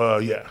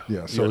 Yeah.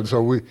 Yeah.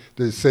 So we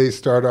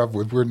start off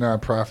with we're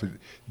nonprofit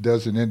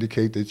doesn't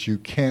indicate that you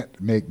can't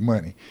make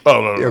money.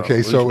 Oh no.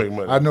 Okay, so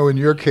I know in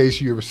your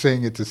case you were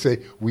saying it to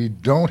say we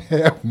don't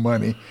have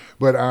money,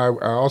 but I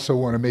also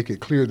want to make it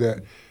clear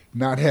that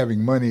not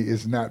having money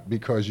is not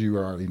because you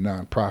are a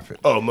nonprofit.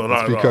 Oh no,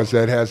 not it's because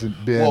that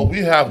hasn't been. Well, we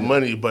have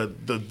money,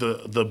 but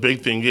the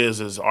big thing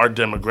is our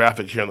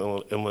demographic here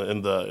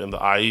in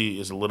the IE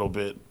is a little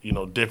bit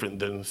different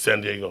than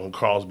San Diego and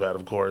Carlsbad,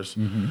 of course.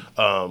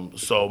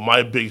 So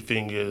my big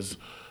thing is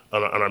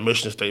on our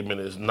mission statement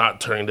is not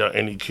turning down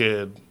any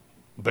kid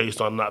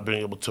based on not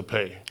being able to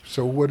pay.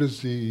 So what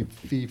is the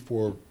fee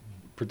for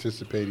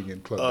participating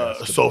in club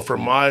basketball?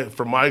 So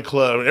for my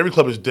club, every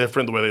club is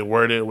different the way they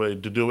word it, the way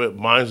they do it.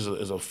 Mine is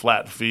a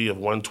flat fee of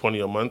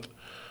 $120 a month,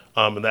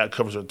 and that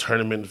covers the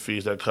tournament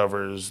fees, that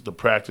covers the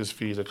practice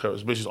fees, that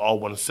covers basically all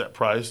one set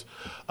price.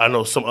 I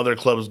know some other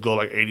clubs go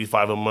like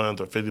 $85 a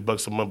month or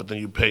 $50 a month, but then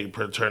you pay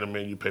per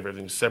tournament, you pay for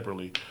everything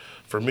separately.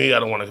 For me, I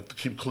don't want to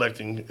keep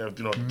collecting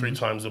 3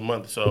 times a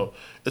month, so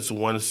it's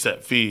one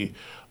set fee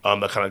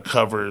that kind of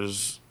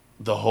covers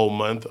the whole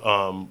month.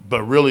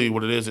 But really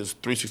what it is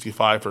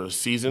 $365 for a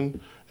season.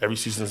 Every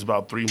season is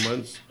about 3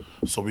 months.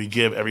 So we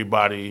give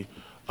everybody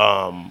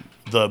the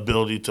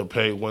ability to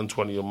pay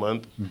 $120 a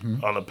month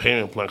on a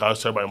payment plan. I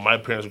always tell everybody, my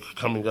parents were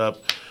coming up,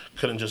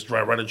 couldn't just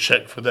write a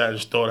check for that and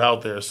just throw it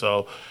out there.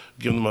 So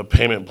give them a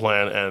payment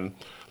plan. And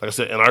like I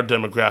said, in our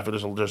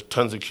demographic, there's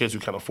tons of kids who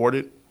can't afford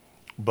it,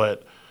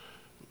 but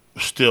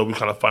still we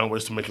kind of find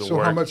ways to make it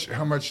work. So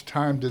how much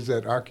time does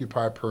that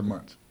occupy per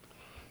month?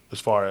 as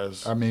far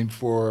as? I pay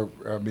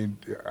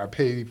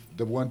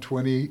the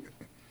 $120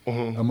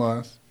 a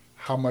month.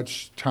 How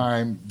much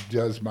time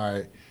does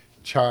my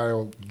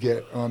child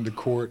get on the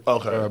court?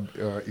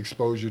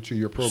 Exposure to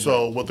your program.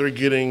 So what they're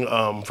getting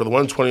for the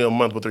 $120 a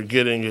month, what they're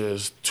getting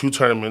is 2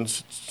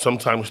 tournaments,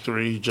 sometimes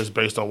 3, just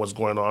based on what's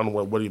going on,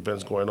 what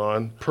events going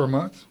on. Per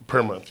month?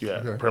 Per month, yeah,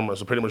 Okay. per month.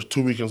 So pretty much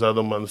 2 weekends out of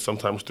the month,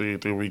 sometimes 3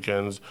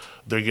 weekends.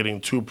 They're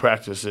getting 2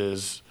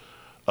 practices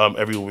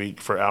every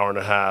week for an hour and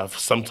a half,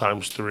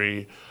 sometimes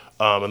 3.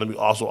 And then we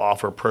also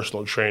offer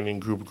personal training,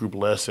 group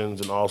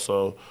lessons, and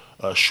also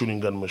a shooting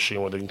gun machine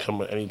where they can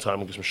come at any time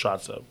and get some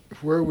shots up.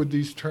 Where would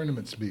these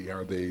tournaments be?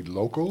 Are they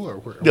local or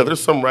where? Yeah,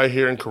 there's some right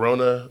here in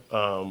Corona.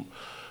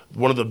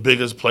 One of the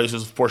biggest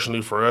places,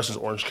 fortunately for us, is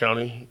Orange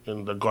County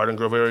in the Garden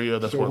Grove area.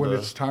 That's so one when of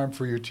it's time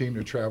for your team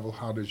to travel,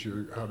 how do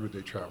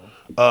they travel?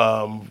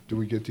 Do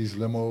we get these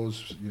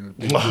limos?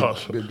 Big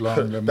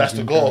long limos. That's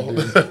the goal.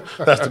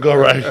 That's the goal,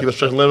 right? Let's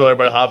just limo,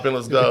 everybody hop in,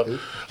 let's go.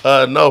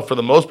 No, for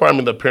the most part,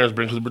 the parents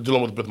bring, because we're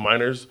dealing with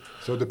minors.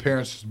 So the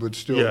parents would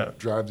still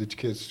drive the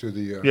kids to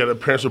the. Yeah, the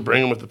parents would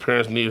bring them. If the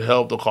parents need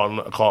help, they'll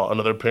call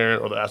another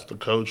parent or they'll ask the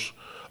coach.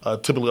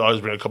 Typically, I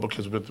always bring a couple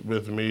kids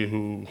with me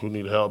who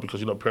need help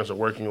because parents are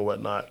working and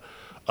whatnot.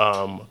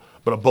 But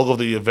a bulk of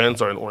the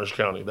events are in Orange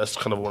County. That's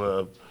kind of one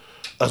of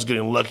us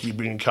getting lucky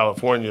being in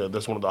California.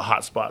 That's one of the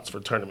hot spots for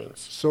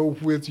tournaments. So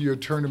with your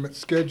tournament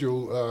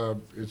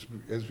schedule,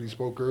 as we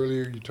spoke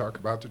earlier, you talk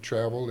about the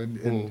travel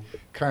and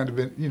kind of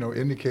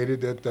indicated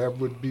that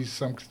would be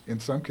in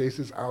some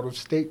cases out of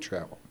state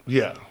travel.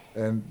 Yeah.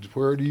 And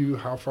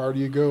how far do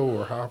you go,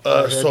 or how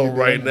far have so you been?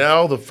 Right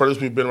now, the furthest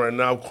we've been right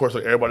now, of course,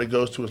 like everybody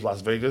goes to, is Las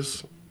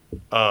Vegas.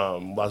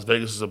 Las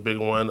Vegas is a big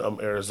one.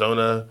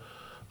 Arizona.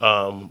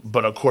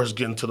 But of course,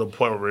 getting to the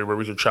point where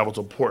we could travel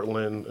to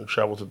Portland and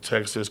travel to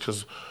Texas,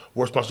 because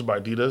we're sponsored by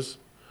Adidas,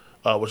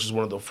 which is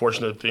one of the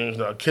fortunate things.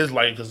 Now, kids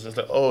like it because it's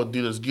like, oh,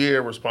 Adidas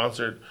gear, we're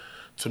sponsored.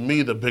 To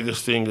me, the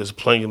biggest thing is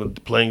playing in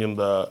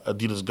the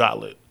Adidas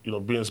Gauntlet.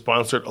 Being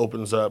sponsored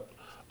opens up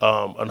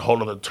a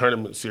whole other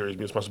tournament series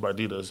being sponsored by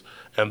Adidas.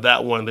 And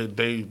that one,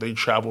 they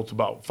travel to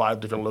about 5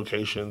 different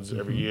locations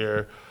every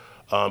year.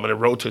 And it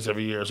rotates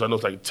every year. So I know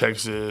it's like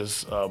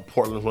Texas,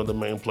 Portland's one of the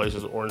main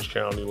places, Orange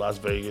County, Las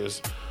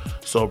Vegas.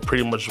 So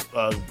pretty much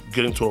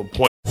getting to a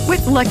point.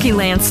 With Lucky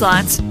Land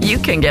Slots, you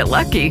can get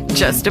lucky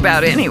just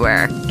about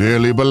anywhere.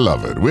 Dearly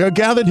beloved, we are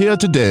gathered here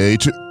today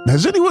to...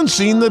 Has anyone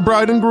seen the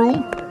bride and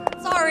groom?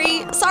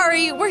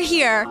 Sorry, we're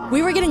here.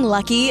 We were getting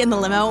lucky in the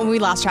limo and we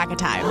lost track of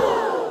time.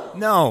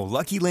 No,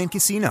 Lucky Land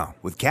Casino,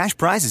 with cash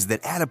prizes that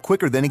add up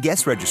quicker than a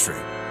guest registry.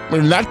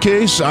 In that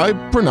case, I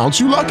pronounce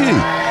you lucky.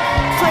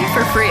 Play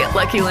for free at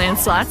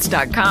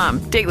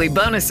LuckyLandSlots.com. Daily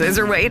bonuses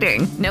are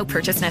waiting. No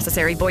purchase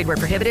necessary. Void where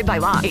prohibited by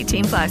law.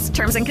 18+.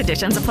 Terms and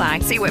conditions apply.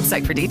 See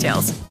website for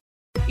details.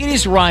 It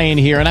is Ryan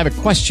here, and I have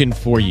a question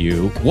for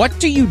you. What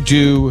do you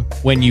do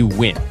when you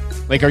win?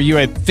 Like, are you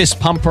a fist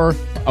pumper,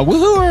 a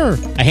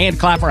woohooer, a hand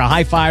clapper, a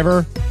high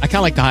fiver? I kind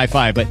of like the high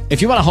five, but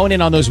if you want to hone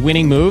in on those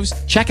winning moves,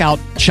 check out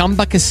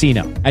Chumba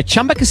Casino. At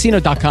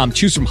ChumbaCasino.com,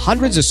 choose from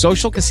hundreds of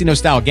social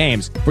casino-style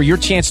games for your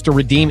chance to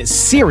redeem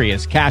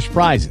serious cash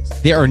prizes.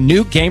 There are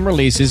new game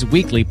releases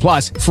weekly,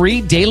 plus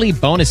free daily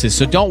bonuses,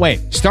 so don't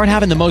wait. Start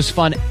having the most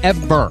fun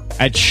ever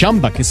at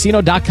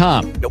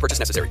ChumbaCasino.com. No purchase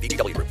necessary.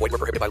 VGW. Void where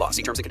prohibited by law.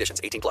 See terms and conditions.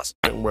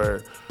 18+.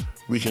 Where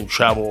we can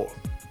travel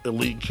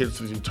elite kids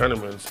to these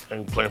tournaments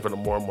and plan for the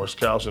more and more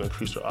scouts and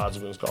increase their odds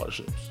of winning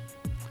scholarships.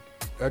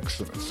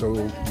 Excellent.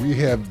 So we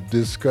have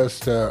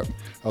discussed a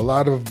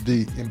lot of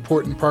the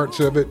important parts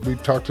of it.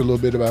 We've talked a little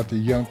bit about the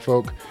young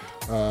folk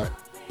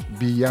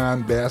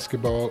beyond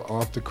basketball,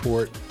 off the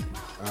court.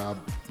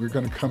 We're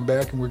going to come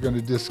back and we're going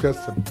to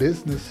discuss the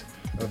business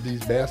of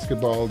these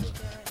basketball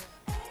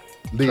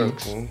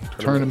leagues,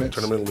 tournament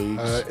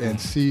leagues, and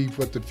see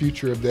what the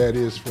future of that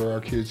is for our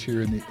kids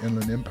here in the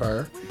Inland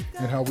Empire,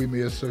 and how we may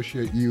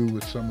associate you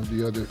with some of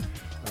the other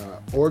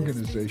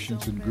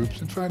organizations and groups,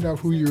 and find out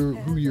who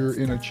you're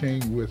in a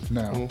chain with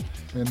now.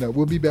 And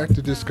we'll be back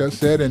to discuss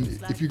that. And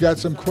if you got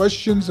some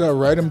questions,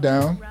 write them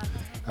down.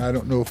 I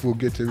don't know if we'll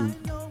get to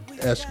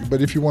ask you,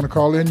 but if you want to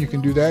call in, you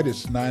can do that.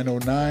 It's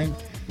 909.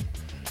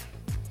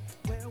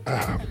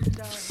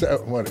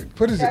 What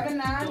is it?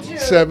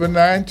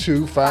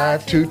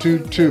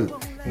 792-5222.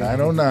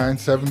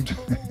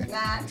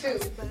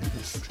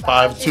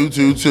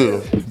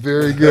 909-792-5222.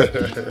 Very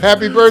good.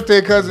 Happy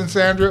birthday, cousin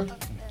Sandra.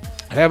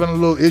 Having a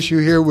little issue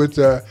here with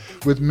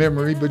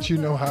memory, but you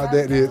know how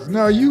that is.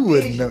 No, you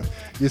wouldn't know.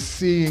 You're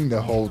seeing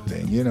the whole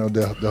thing,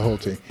 the whole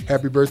thing.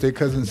 Happy birthday,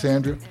 cousin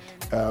Sandra.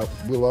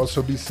 We'll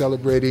also be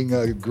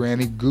celebrating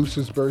Granny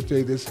Goose's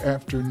birthday this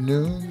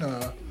afternoon.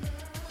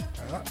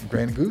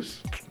 Granny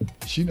Goose,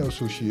 she knows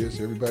who she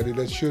is. Everybody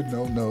that should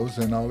know knows,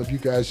 and all of you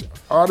guys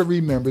ought to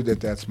remember that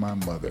that's my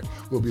mother.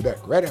 We'll be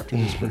back right after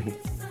this break.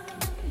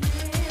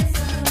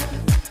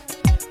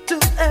 To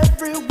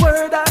every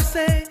word I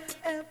say.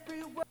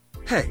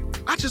 Hey,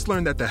 I just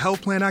learned that the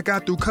health plan I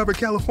got through Covered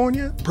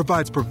California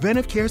provides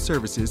preventive care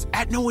services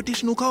at no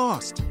additional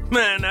cost.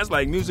 Man, that's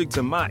like music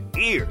to my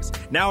ears.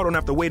 Now I don't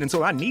have to wait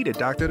until I need a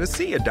doctor to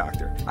see a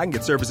doctor. I can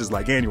get services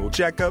like annual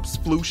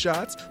checkups, flu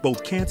shots,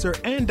 both cancer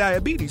and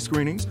diabetes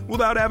screenings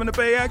without having to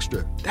pay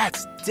extra.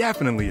 That's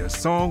definitely a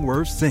song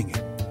worth singing.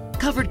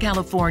 Covered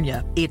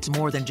California. It's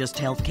more than just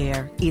health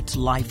care, it's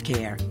life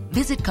care.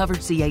 Visit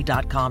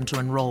coveredca.com to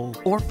enroll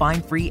or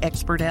find free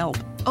expert help.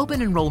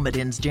 Open enrollment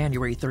ends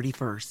January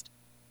 31st.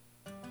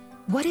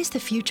 What is the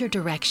future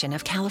direction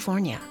of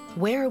California?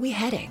 Where are we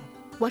heading?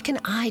 What can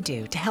I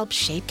do to help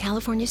shape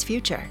California's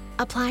future?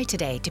 Apply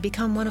today to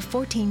become one of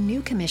 14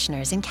 new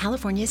commissioners in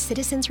California's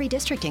Citizens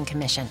Redistricting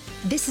Commission.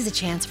 This is a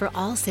chance for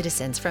all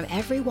citizens from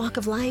every walk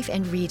of life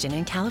and region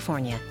in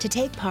California to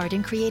take part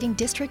in creating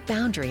district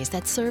boundaries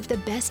that serve the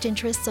best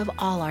interests of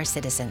all our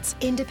citizens,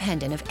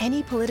 independent of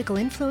any political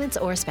influence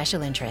or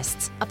special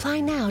interests. Apply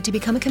now to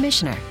become a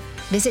commissioner.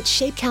 Visit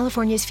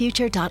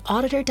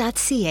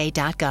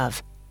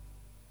shapecaliforniasfuture.auditor.ca.gov.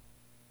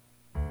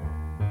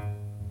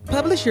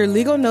 Publish your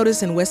legal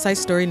notice in West Side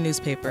Story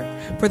newspaper.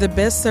 For the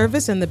best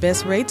service and the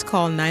best rates,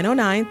 call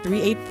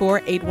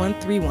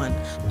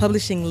 909-384-8131.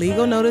 Publishing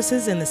legal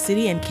notices in the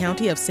city and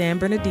county of San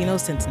Bernardino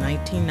since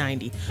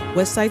 1990.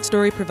 West Side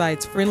Story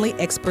provides friendly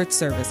expert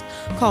service.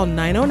 Call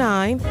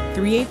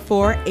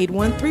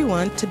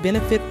 909-384-8131 to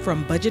benefit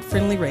from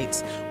budget-friendly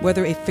rates.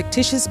 Whether a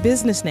fictitious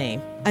business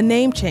name, a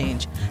name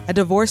change, a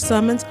divorce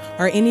summons,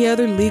 or any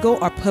other legal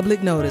or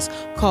public notice,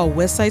 call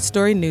West Side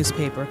Story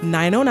newspaper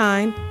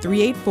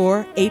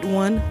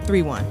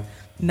 909-384-8131.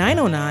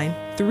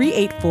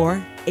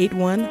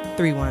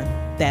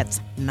 909-384-8131. That's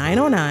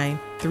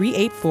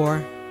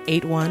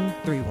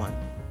 909-384-8131.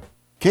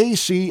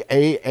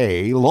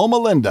 KCAA Loma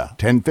Linda,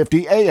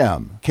 1050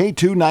 AM,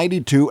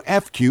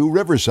 K292FQ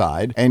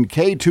Riverside, and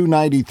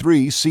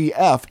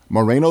K293CF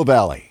Moreno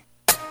Valley.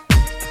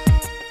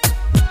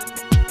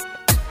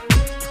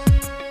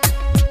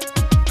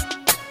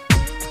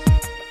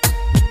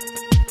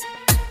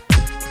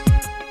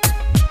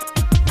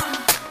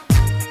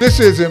 This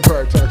is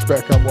Empire Talks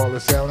Back. I'm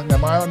Wallace Allen.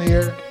 Am I on the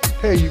air?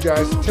 Hey, you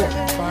guys,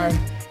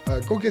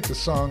 go get the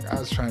song. I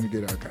was trying to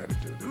get our guy to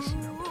do this.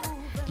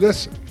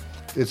 Listen,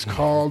 it's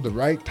called The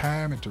Right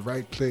Time at the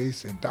Right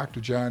Place, and Dr.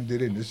 John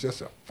did it, and it's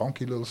just a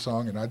funky little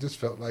song, and I just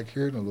felt like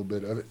hearing a little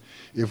bit of it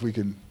if we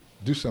can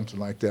do something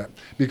like that,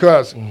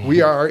 because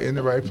we are in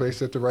the right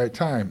place at the right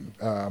time.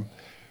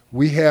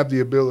 We have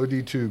the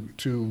ability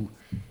to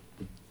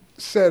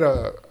set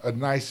a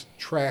nice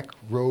track,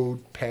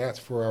 road, path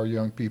for our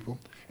young people.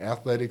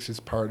 Athletics is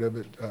part of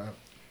it.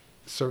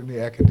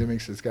 Certainly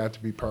academics has got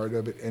to be part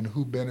of it. And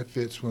who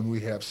benefits when we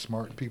have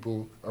smart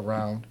people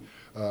around?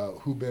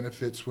 Who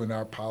benefits when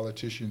our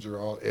politicians are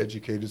all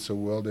educated so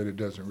well that it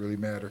doesn't really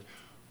matter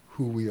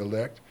who we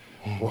elect?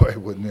 Boy,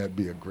 wouldn't that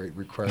be a great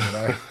requirement?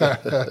 I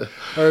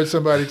heard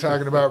somebody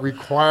talking about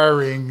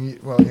requiring,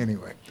 well,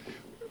 anyway.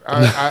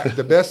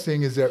 The best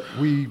thing is that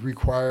we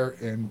require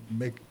and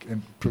make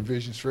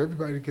provisions for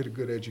everybody to get a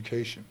good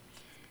education.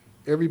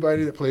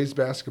 Everybody that plays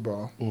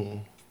basketball,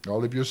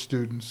 all of your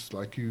students,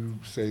 like you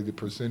say, the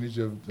percentage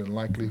of the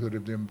likelihood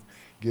of them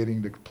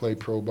getting to play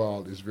pro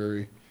ball is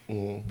very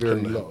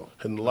low.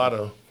 And a lot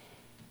of.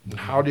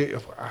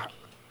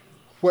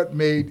 What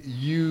made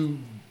you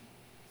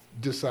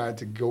decide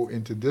to go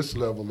into this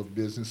level of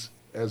business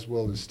as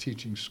well as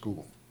teaching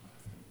school?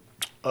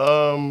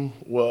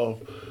 Well,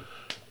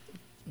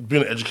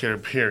 being an educator,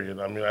 period.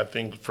 I mean, I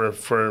think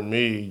for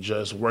me,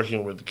 just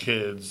working with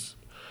kids.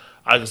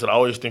 Like I said, I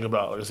always think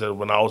about, like I said,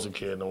 when I was a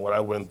kid and what I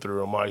went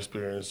through and my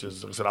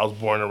experiences. Like I said, I was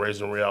born and raised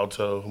in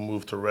Rialto,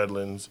 moved to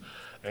Redlands,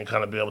 and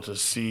kind of be able to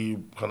see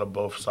kind of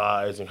both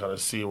sides and kind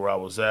of see where I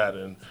was at.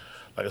 And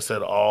like I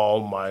said, all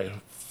my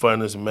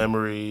funnest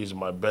memories,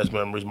 my best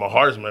memories, my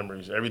hardest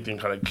memories, everything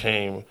kind of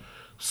came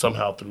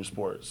somehow through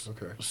sports.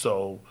 Okay.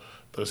 So,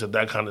 like I said,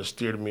 that kind of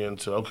steered me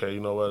into, okay, you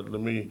know what, let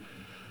me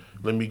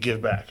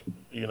give back.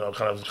 You know,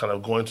 kind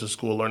of going to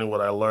school, learning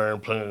what I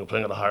learned, playing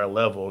at a higher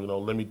level. You know,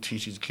 let me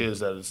teach these kids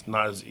that it's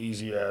not as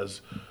easy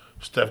as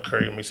Steph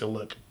Curry makes it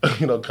look.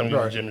 You know, coming to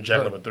the gym and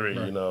jacking up a three.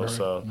 You know,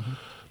 so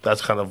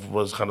that's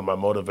was my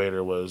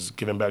motivator, was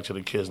giving back to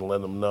the kids and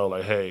letting them know,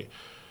 like, hey,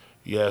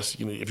 yes,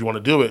 you know, if you want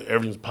to do it,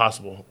 everything's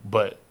possible,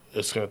 but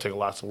it's going to take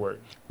lots of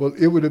work. Well,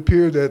 it would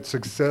appear that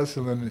success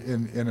in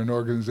an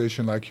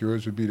organization like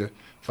yours would be to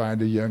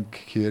find a young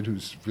kid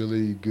who's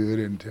really good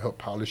and to help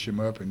polish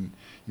him up and,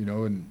 you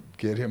know, and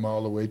get him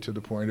all the way to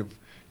the point of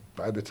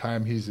by the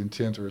time he's in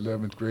 10th or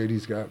 11th grade,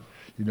 he's got,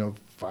 you know,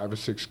 5 or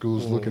 6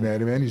 schools looking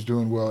at him and he's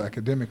doing well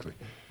academically.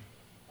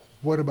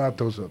 What about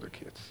those other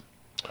kids?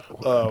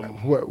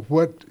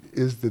 What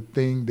is the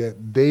thing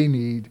that they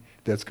need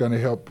that's going to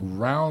help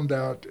round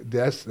out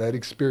that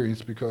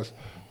experience? Because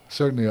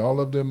certainly all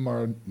of them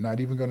are not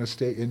even going to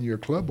stay in your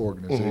club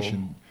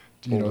organization,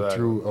 you know,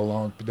 through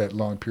that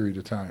long period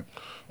of time.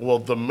 Well,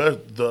 the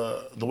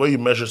way you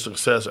measure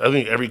success, I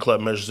think every club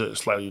measures it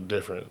slightly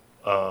different.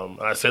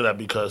 I say that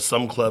because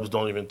some clubs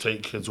don't even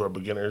take kids who are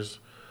beginners.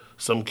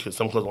 Some clubs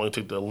only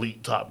take the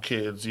elite top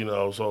kids, you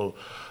know. So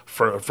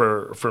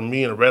for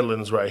me and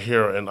Redlands right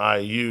here in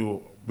IU,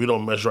 we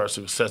don't measure our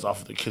success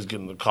off of the kids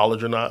getting to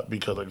college or not,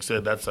 because like I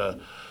said,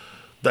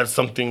 that's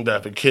something that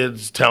if a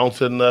kid's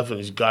talented enough and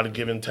he's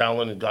God-given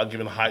talent and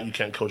God-given height, you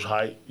can't coach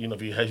height. You know,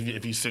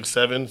 if he's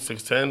 6'7",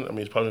 6'10", I mean,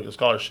 he's probably going to get a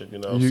scholarship, you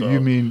know. You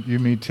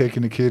mean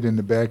taking the kid in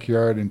the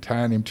backyard and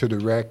tying him to the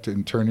rack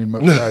and turning him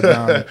upside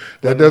down?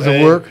 That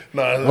doesn't work?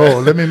 No. Oh,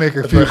 let me make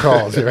a few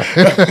calls here.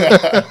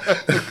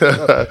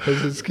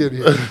 Just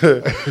kidding.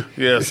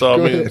 Yeah, so I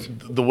mean,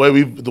 the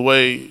way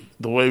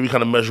we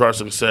kind of measure our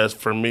success,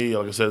 for me,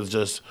 like I said, is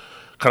just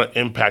kind of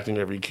impacting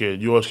every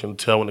kid. You always can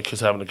tell when the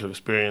kid's having a good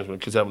experience, when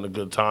the kid's having a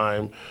good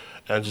time,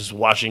 and just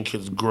watching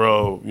kids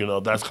grow, you know,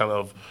 that's kind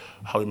of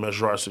how we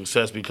measure our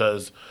success.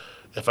 Because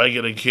if I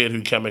get a kid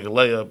who can't make a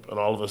layup and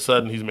all of a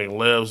sudden he's making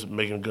layups,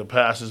 making good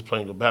passes,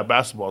 playing good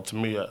basketball, to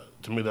me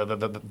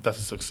that's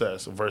a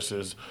success,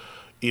 versus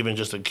even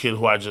just a kid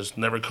who I just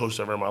never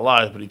coached ever in my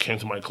life, but he came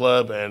to my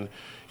club and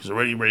he's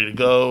already ready to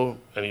go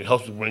and he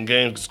helps me win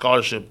games,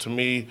 scholarship. To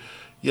me,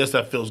 yes,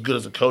 that feels good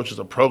as a coach, as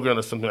a program.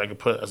 That's something I could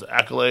put as an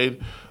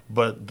accolade.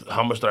 But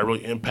how much did I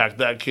really impact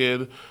that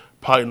kid?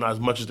 Probably not as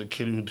much as the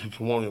kid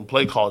who won't even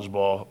play college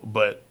ball,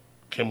 but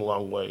came a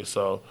long way.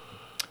 So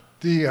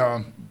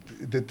the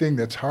thing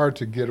that's hard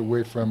to get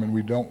away from, and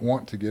we don't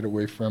want to get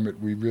away from it,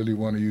 we really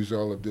want to use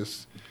all of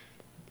this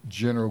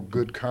general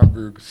good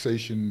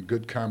conversation,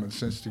 good common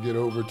sense to get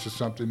over to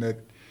something that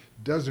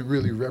doesn't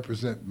really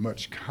represent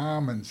much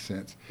common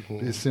sense.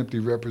 Mm-hmm. It simply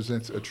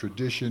represents a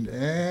tradition,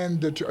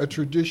 and a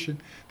tradition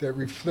that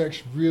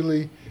reflects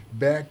really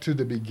back to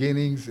the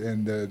beginnings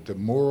and the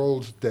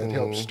morals that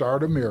helped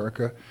start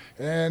America.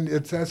 And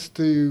that's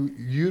to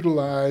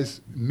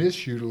misutilize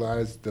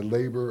the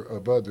labor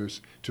of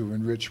others to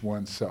enrich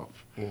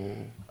oneself.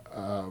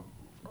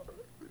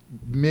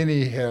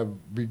 Many have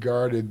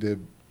regarded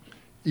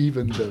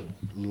even the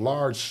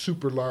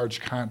super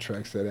large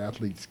contracts that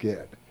athletes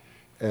get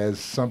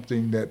as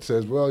something that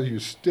says, well, you're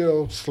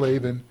still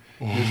slaving.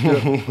 You're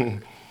still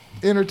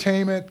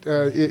entertainment.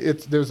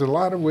 There's a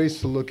lot of ways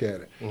to look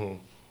at it,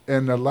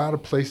 and a lot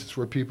of places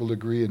where people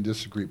agree and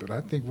disagree. But I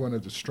think one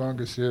of the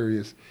strongest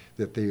areas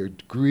that they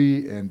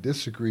agree and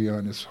disagree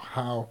on is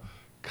how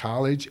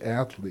college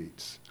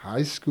athletes,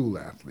 high school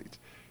athletes,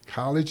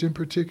 college in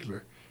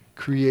particular,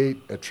 create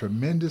a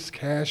tremendous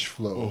cash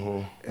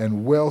flow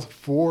and wealth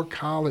for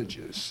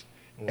colleges.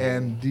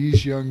 And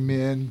these young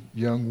men,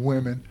 young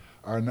women,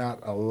 are not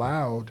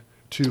allowed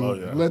to.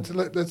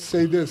 Let's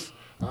say this.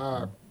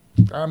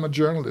 I'm a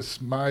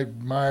journalist.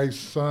 My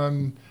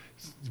son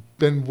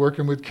been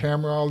working with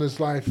camera all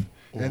his life,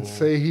 and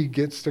say he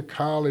gets to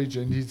college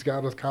and he's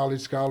got a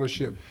college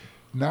scholarship.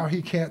 Now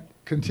he can't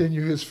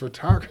continue his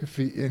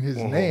photography in his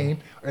name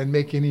and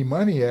make any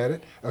money at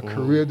it, a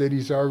career that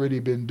he's already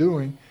been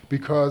doing,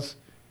 because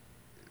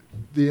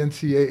the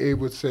NCAA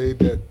would say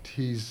that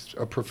he's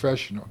a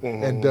professional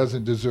and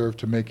doesn't deserve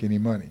to make any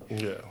money.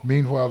 Yeah.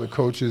 Meanwhile, the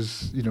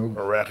coaches,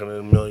 are racking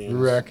in millions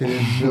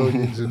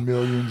and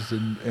millions,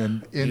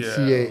 and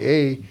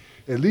NCAA,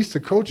 at least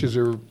the coaches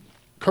are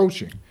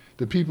coaching.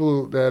 The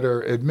people that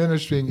are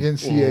administering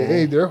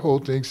NCAA, their whole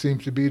thing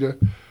seems to be to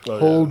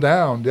hold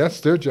down.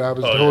 That's their job,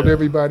 is to hold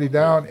everybody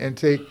down and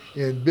take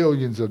in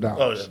billions of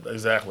dollars. Oh, yeah,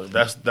 exactly.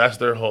 That's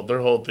their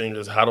whole thing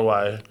is, how do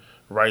I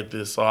write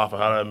this off,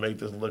 and how do I make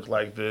this look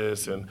like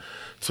this? And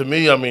to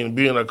me, I mean,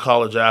 being a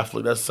college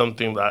athlete, that's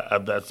something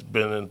that's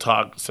been in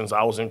talk since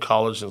I was in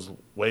college, since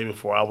way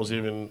before I was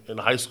even in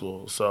high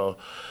school. So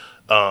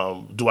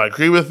do I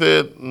agree with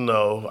it?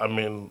 No. I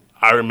mean,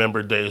 I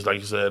remember days, like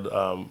you said,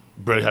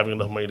 barely having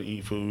enough money to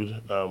eat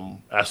food,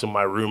 asking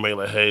my roommate,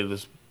 like, hey,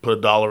 let's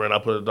put $1 in, I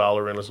put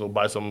 $1 in, let's go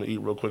buy something to eat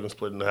real quick and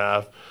split it in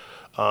half.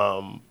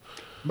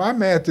 My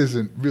math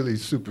isn't really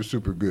super,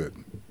 super good.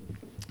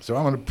 So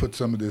I'm going to put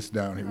some of this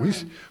down here.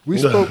 We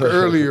spoke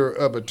earlier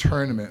of a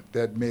tournament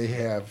that may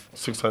have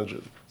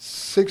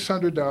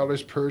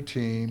 $600 per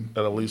team.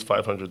 And at least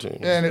 500 teams.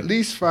 And at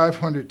least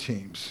 500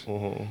 teams.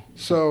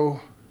 So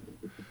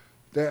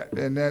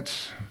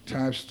that's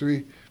times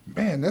 3.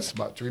 Man, that's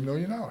about $3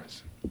 million.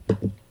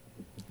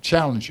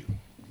 Challenge you.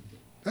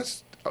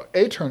 That's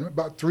a tournament,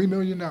 about $3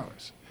 million.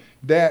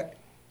 But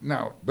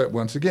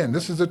once again,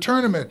 this is a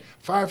tournament,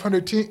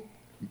 500 teams.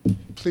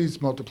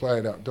 Please multiply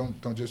it out.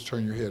 Don't just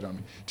turn your head on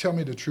me. Tell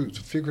me the truth.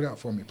 Figure it out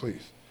for me,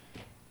 please.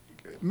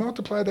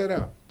 Multiply that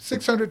out.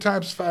 600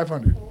 times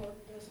 500.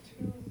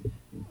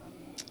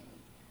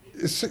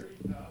 It's huh?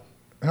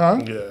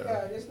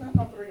 Yeah, it's not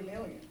no 3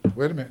 million.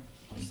 Wait a minute.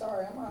 I'm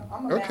sorry,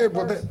 I'm a okay.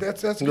 Well,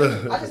 that's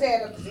good. I just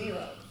add up the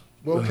zeros.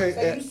 Well, okay.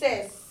 So you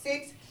said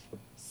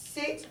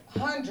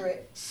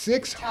 600.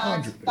 600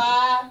 times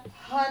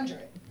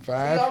 500. So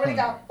you already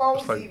got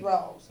 4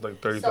 zeros. Like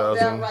 30,000. So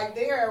that right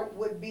there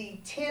would be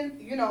 10.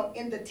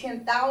 In the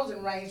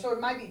 10,000 range. So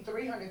it might be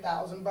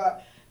 300,000,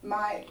 but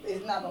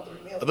it's not no 3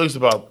 million. I think it's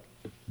about.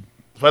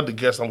 If I had to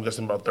guess, I'm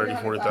guessing about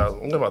 30,000,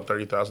 40,000. I'm about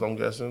 30,000. I'm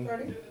guessing.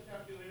 30?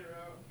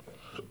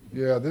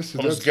 Yeah, I'm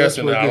just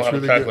guessing now. I don't have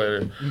really a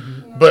calculator.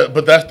 Mm-hmm.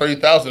 But that's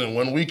 30,000 in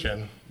one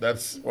weekend.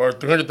 Or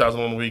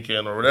 300,000 on the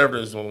weekend, or whatever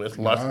it is. It's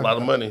a lot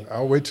of money.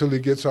 I'll wait till he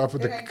gets off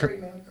of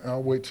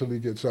I'll wait till he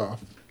gets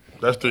off.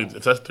 That's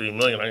 $3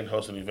 million. I can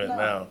host an event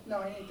now. No,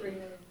 it ain't $3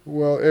 million.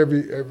 Well,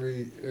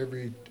 every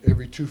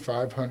 2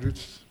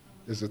 500s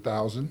is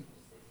 1,000,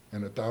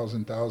 and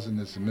 1,000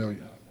 is $1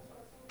 million.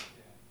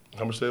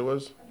 How much it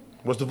was?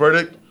 What's the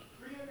verdict?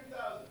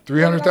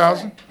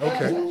 300,000.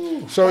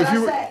 Okay. So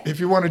if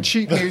you want to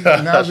cheat me,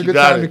 now's a good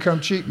time to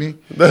come cheat me.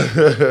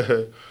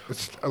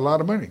 It's a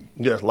lot of money.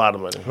 Yeah, it's a lot of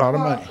money. A lot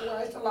of money. Well,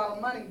 it's a lot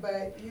of money,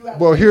 but you have.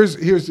 Well, here's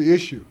the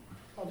issue.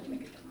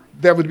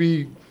 That would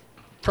be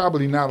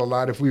probably not a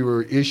lot if we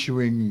were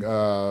issuing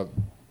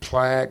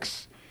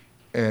plaques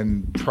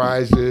and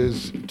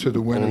prizes to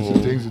the winners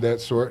and things of that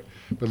sort.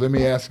 But let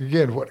me ask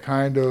again, what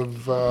kind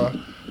of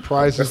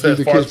prizes do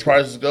the kids? As far as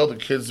prizes go, the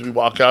kids, we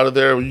walk out of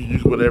there, you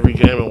can win every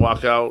game and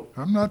walk out.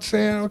 I'm not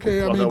saying,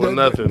 okay, I mean, with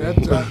nothing.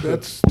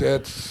 That's.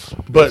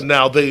 But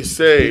now they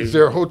say. Is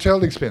there a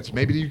hotel expense?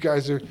 Maybe you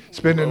guys are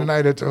spending the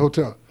night at the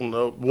hotel.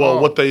 No.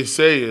 Well, what they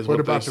say is. What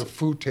about the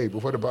food table?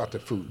 What about the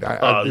food?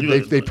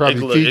 They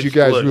probably feed you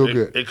guys real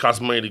good. It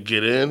costs money to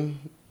get in.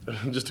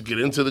 Just to get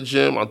into the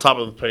gym, on top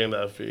of paying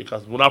that fee. It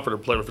costs, well, not for the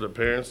player, but for the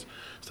parents.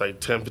 It's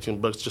like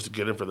 $10-15 just to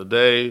get in for the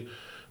day.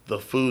 The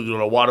food, a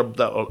little water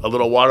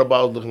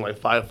bottle looking like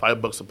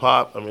 $5 a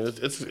pop. I mean,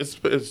 it's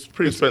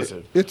pretty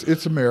expensive.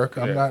 It's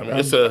America. I'm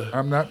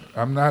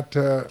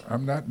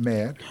not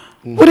mad.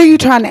 What are you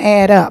trying to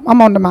add up?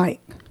 I'm on the mic.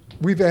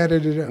 We've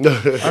added it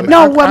up.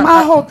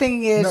 My whole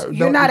thing is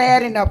you're not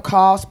adding up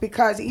costs,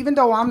 because even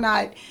though I'm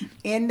not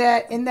in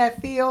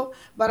that field,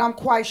 but I'm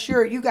quite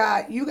sure you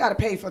got to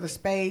pay for the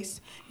space.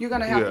 You're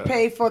gonna have to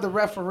pay for the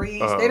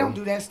referees. They don't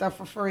do that stuff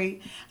for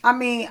free. I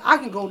mean, I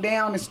can go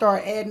down and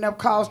start adding up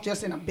costs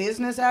just in a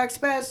business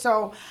aspect.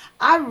 So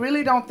I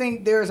really don't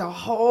think there's a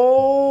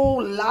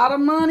whole lot of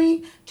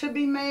money to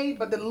be made,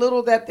 but the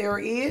little that there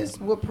is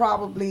will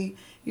probably,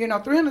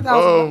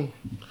 $300,000.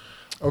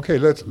 Okay,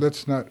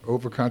 let's not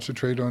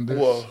over-concentrate on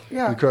this,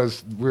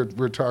 because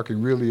we're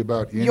talking really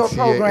about NCAA. Your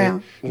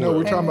program. No,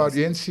 we're talking about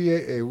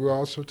NCAA. We're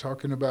also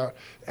talking about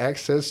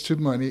access to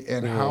money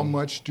and how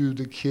much do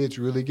the kids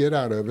really get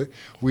out of it.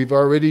 We've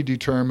already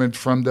determined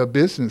from the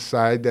business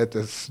side that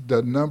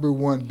the number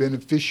one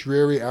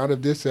beneficiary out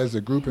of this as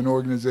a group and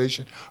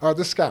organization are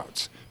the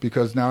scouts,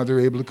 because now they're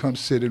able to come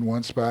sit in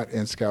one spot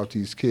and scout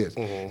these kids.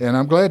 And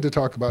I'm glad to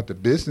talk about the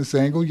business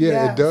angle.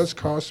 It does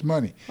cost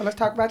money. Well, let's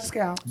talk about the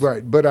scouts.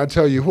 Right, but I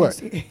tell you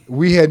what,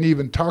 we hadn't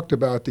even talked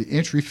about the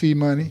entry fee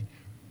money.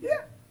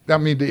 I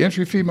mean, the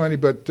entry fee money,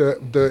 but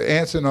the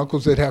aunts and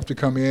uncles that have to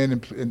come in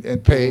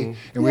and pay.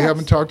 And we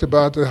haven't talked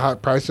about the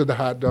price of the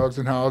hot dogs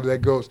and how all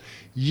that goes.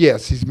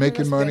 Yes, he's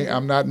making money.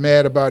 I'm not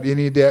mad about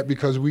any of that,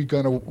 because we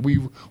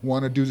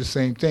want to do the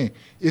same thing.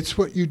 It's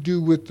what you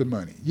do with the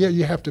money. Yeah,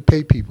 you have to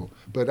pay people.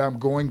 But I'm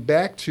going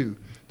back to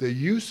the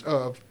use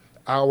of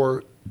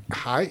our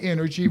high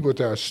energy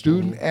with our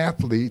student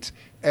athletes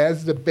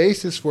as the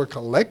basis for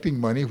collecting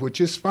money,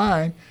 which is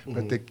fine,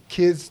 but the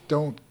kids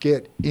don't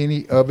get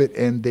any of it,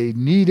 and they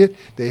need it.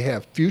 They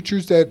have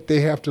futures that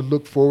they have to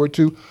look forward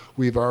to.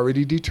 We've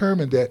already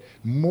determined that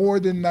more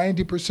than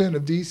 90%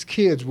 of these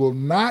kids will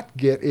not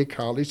get a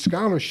college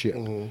scholarship.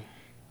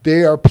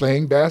 They are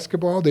playing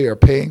basketball. They are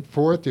paying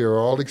for it. They are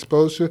all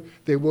exposed to it.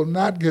 They will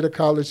not get a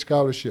college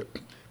scholarship,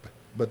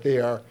 but they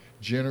are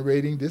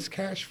generating this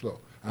cash flow.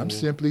 I'm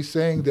simply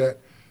saying that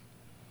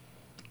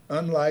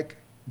unlike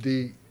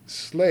the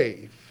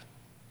slave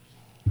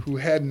who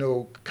had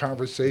no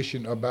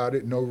conversation about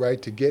it, no right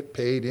to get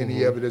paid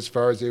any of it as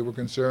far as they were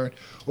concerned,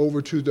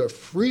 over to the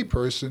free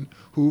person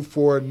who,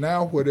 for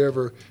now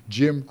whatever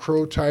Jim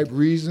Crow type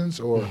reasons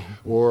or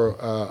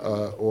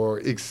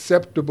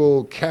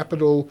acceptable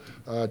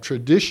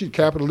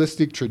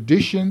capitalistic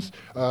traditions,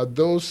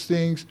 those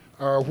things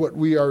are what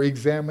we are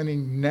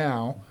examining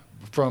now.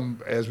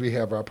 As we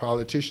have our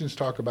politicians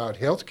talk about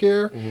health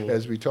care,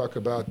 as we talk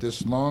about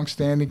this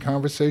long-standing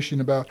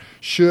conversation about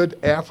should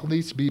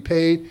athletes be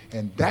paid,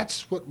 and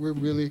that's what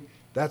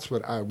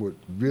I would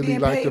really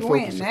like to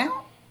focus on.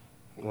 Now?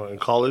 Well, in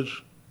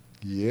college?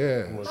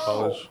 Yeah. In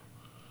college.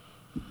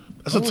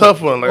 That's a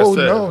tough one, like I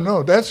said.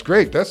 No, that's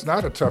great. That's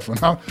not a tough one.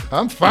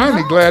 I'm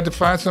finally glad to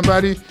find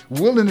somebody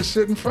willing to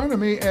sit in front of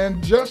me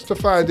and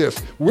justify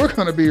this. We're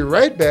going to be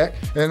right back,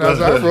 and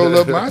as I roll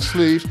up my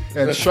sleeves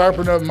and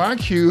sharpen up my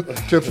cue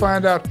to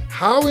find out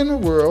how in the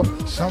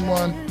world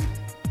someone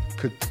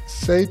could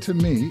say to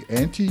me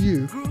and to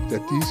you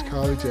that these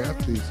college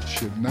athletes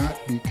should not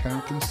be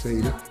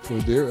compensated for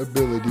their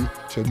ability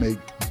to make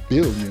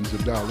billions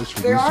of dollars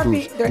for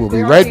these schools. We'll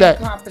be right back.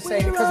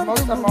 Compensated because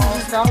most of them are on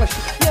scholarship.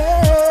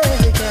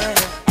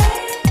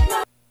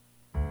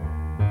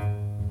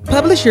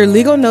 Publish your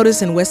legal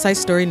notice in Westside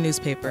Story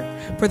newspaper.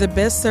 For the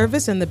best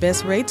service and the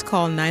best rates,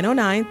 call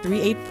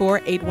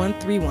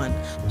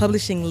 909-384-8131.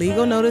 Publishing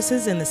legal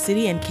notices in the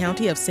city and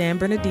county of San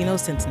Bernardino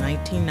since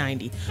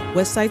 1990.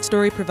 Westside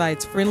Story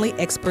provides friendly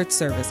expert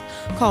service.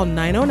 Call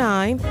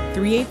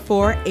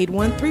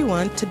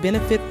 909-384-8131 to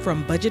benefit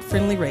from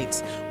budget-friendly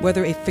rates.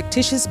 Whether a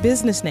fictitious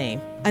business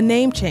name, a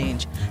name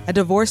change, a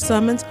divorce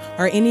summons,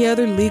 or any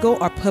other legal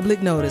or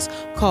public notice,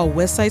 call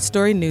Westside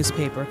Story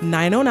newspaper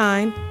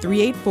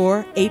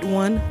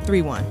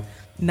 909-384-8131.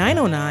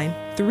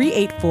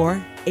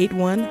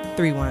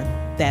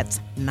 909-384-8131. That's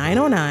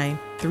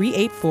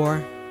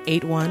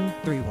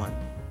 909-384-8131.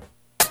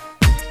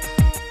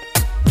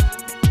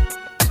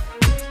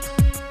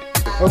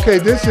 Okay,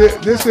 this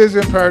is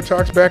Empire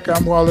Talks Back.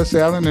 I'm Wallace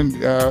Allen, and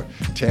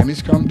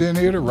Tammy's come in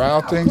here to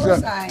rile things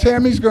up.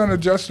 Tammy's going to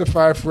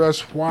justify for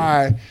us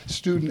why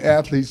student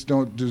athletes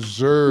don't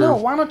deserve. No,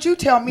 why don't you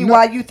tell me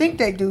why you think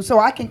they do, so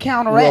I can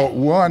counteract? Well,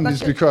 one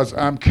is because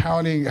I'm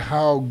counting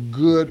how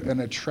good an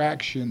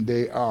attraction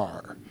they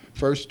are.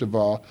 First of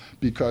all,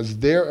 because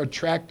their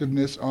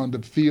attractiveness on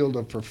the field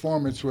of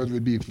performance, whether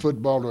it be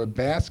football or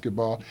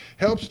basketball,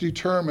 helps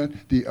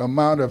determine the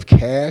amount of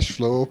cash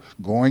flow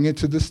going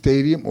into the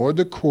stadium or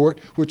the court,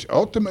 which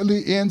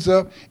ultimately ends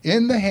up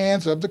in the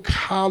hands of the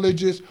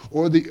colleges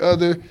or the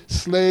other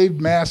slave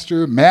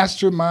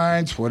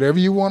masterminds, whatever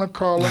you want to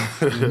call them.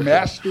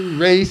 Master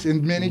race,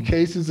 in many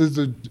cases, is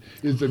the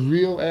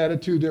real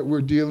attitude that we're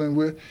dealing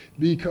with,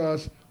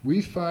 because we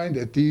find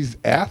that these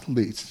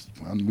athletes,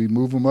 when we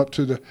move them up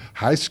to the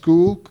high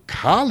school,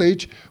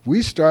 college,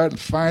 we start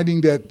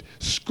finding that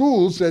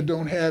schools that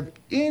don't have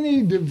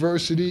any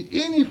diversity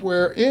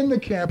anywhere in the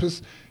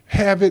campus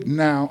have it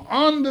now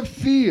on the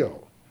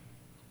field.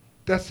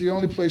 That's the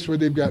only place where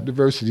they've got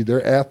diversity.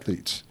 They're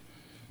athletes.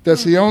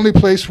 That's the only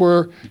place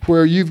where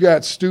you've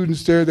got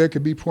students there that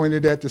could be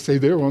pointed at to say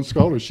they're on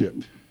scholarship.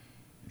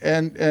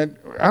 And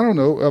I don't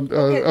know.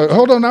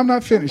 Hold on, I'm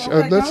not finished.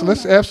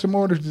 Let's add some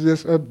more to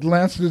this.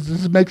 Lance, does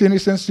this make any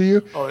sense to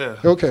you? Oh yeah.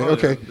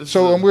 Okay.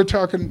 So we're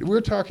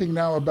talking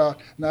now about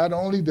not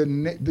only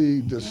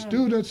the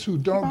students who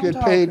don't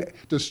get paid,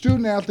 the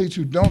student athletes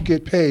who don't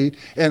get paid,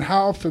 and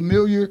how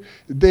familiar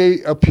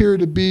they appear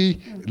to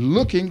be,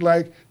 looking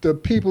like the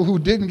people who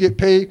didn't get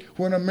paid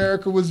when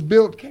America was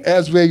built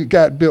as they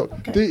got built.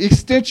 The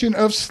extension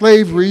of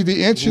slavery,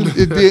 the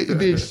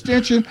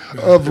extension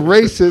of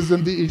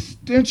racism, the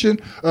extension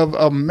of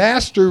a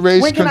master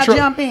race control. When can I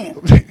jump in?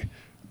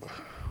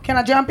 Can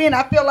I jump in?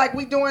 I feel like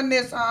we're doing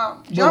this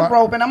jump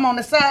rope, and I'm on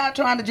the side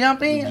trying to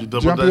jump in. Yeah,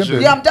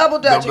 I'm double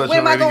dutching. When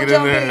am I going to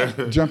jump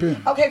in? Jump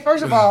in. Okay,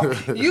 first of all,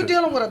 you're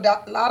dealing with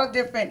a lot of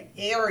different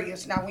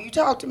areas. Now, when you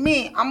talk to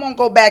me, I'm going to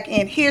go back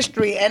in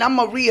history, and I'm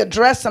going to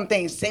readdress some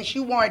things since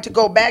you wanted to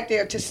go back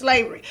there to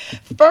slavery.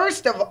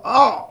 First of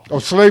all. Oh,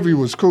 slavery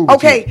was cool.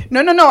 Okay,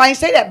 no, I ain't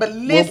say that, but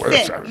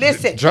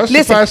listen.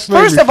 Justify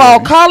slavery. First of all,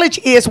 college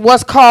is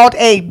what's called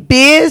a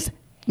business.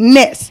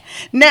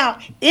 Now,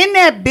 in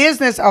that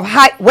business of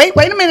wait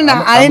a minute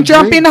now. I ain't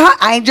jump in now.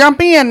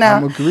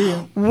 I'm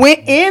agreeing. When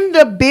in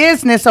the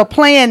business of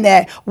playing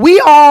that, we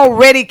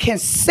already can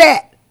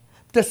set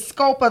the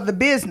scope of the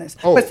business.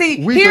 Oh, but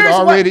see, we can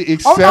already and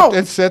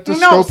set the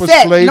scope of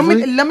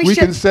slavery. We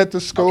can set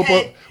the scope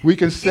of. We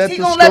can set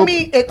the scope.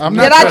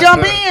 Did I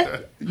jump in?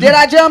 Did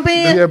I jump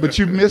in? Yeah, but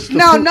you missed the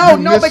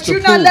No, but you're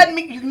not letting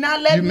me. You're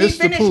not letting me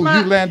finish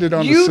mine. You landed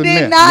on the cement. You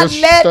did not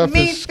let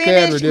me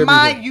finish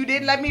mine. You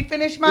didn't let me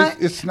finish mine.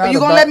 It's not. Are you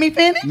gonna let me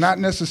finish? Not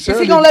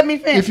necessarily. Is he gonna let me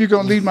finish? If you're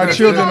gonna lead my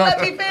children off,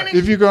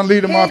 if you're gonna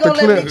lead them off the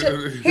cliff,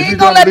 he ain't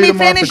gonna let me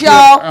finish,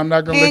 y'all. I'm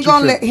not gonna let you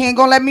finish. He ain't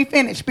gonna let me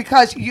finish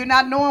because you're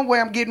not knowing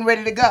where I'm getting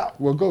ready to go.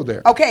 Well, go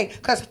there. Okay,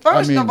 because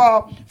first of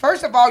all,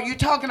 you're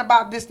talking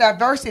about this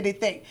diversity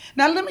thing.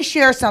 Now let me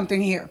share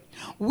something here.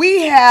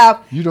 We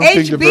have You don't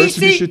think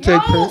diversity should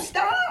take place? No,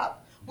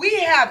 stop. We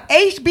have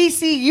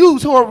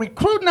HBCUs who are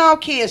recruiting our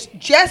kids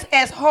just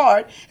as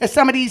hard as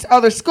some of these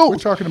other schools. We're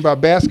talking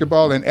about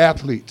basketball and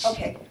athletes.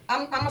 Okay,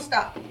 I'm gonna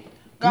stop.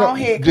 Go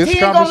ahead, because he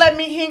ain't gonna let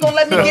me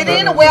get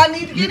in the way I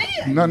need to get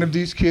in. None of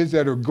these kids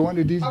that are going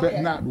to these,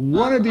 not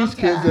one of these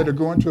kids that are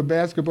going to a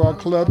basketball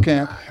club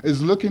camp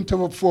is looking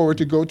forward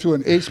to go to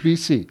an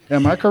HBC.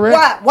 Am I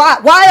correct? Why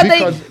are they?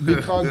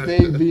 Because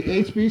the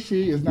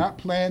HBC is not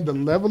playing the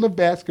level of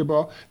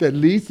basketball that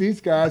leads these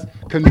guys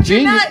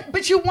convenient.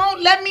 But you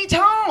won't let me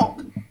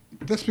talk.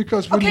 That's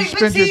because when you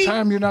spend your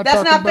time, you're not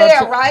talking about.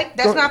 That's not fair, right?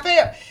 That's not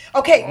fair.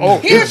 Okay,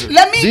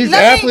 these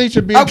athletes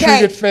are being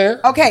treated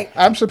fair. Okay,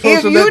 I'm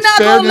supposed to let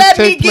fairness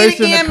take place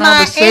in the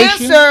conversation. If you're not going to let me get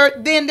in my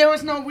answer, then there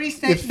was no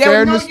reason. If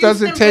fairness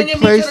doesn't take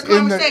place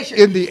in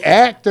the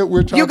act that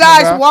we're talking about,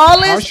 you guys,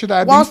 Wallace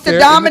wants to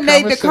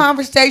dominate the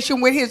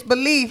conversation with his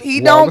belief. He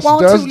don't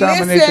want to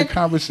listen.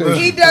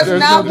 He does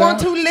not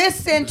want to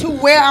listen to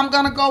where I'm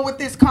going to go with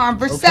this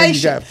conversation. Okay,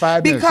 you got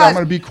 5 minutes. I'm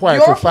going to be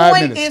quiet for 5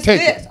 minutes. Your point is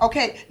this.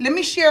 Okay, let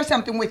me share something.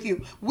 something with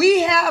you.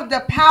 We have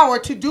the power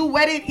to do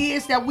what it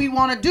is that we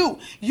want to do.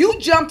 You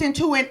jumped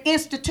into an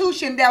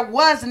institution that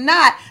was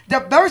not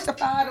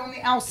diversified on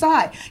the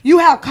outside. You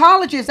have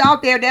colleges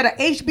out there that are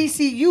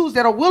HBCUs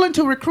that are willing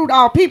to recruit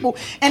our people,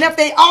 and if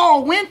they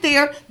all went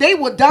there, they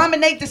would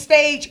dominate the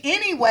stage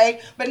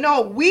anyway. But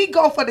no, we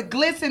go for the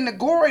glitz and the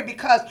glory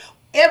because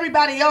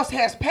everybody else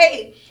has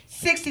paid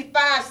 $65,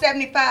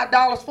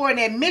 $75 for an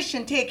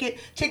admission ticket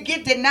to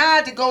get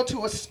denied to go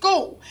to a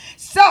school.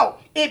 So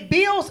it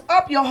builds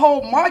up your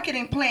whole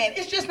marketing plan.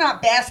 It's just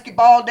not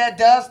basketball that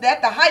does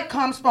that. The hype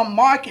comes from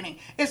marketing.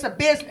 It's a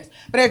business.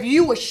 But if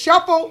you would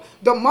shuffle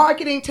the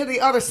marketing to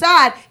the other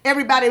side,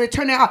 everybody would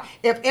turn it out.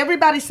 If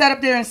everybody sat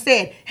up there and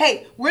said,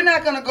 hey, we're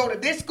not going to go to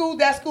this school,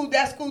 that school,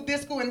 that school,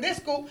 this school, and this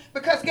school,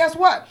 because guess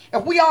what?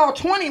 If we all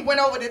 20 went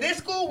over to this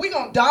school, we're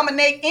going to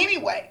dominate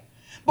anyway.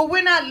 But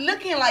we're not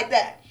looking like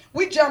that.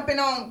 We jumping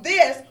on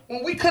this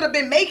when we could have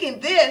been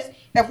making this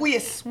if we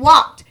had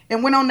swapped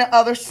and went on the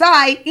other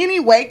side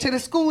anyway to the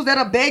schools that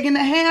are begging to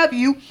have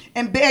you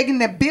and begging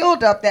to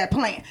build up that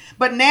plan.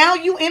 But now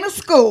you in a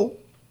school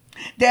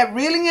that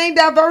really ain't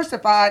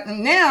diversified,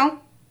 and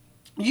now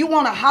you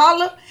want to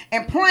holler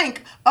and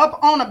prank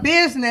up on a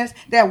business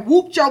that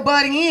whooped your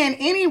buddy in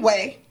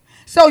anyway.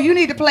 So you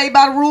need to play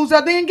by the rules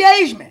of the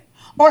engagement.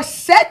 Or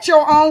set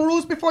your own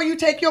rules before you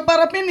take your butt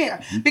up in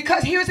there.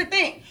 Because here's the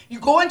thing. You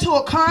go into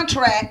a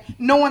contract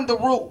knowing the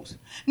rules.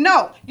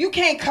 No, you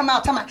can't come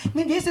out talking about,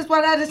 man, this is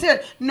what I just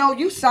said. No,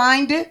 you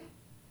signed it.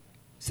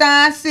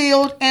 Signed,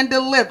 sealed, and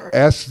delivered.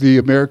 Ask the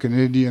American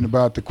Indian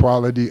about the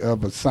quality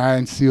of a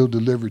signed, sealed,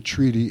 delivered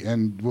treaty,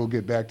 and we'll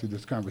get back to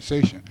this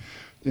conversation.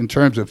 In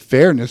terms of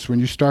fairness, when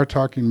you start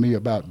talking to me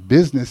about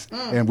business,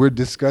 and we're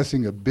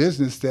discussing a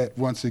business that,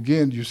 once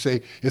again, you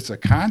say it's a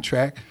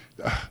contract,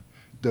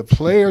 the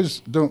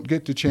players don't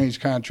get to change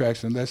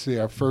contracts unless they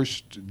are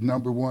first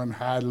number one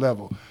high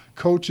level.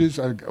 Coaches,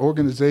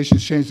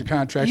 organizations change the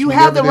contracts. You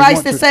have the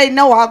rights to say,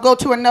 no, I'll go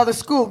to another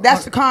school.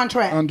 That's the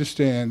contract.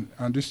 Understand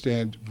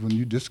when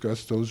you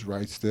discuss those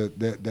rights,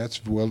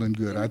 that's well and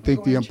good. I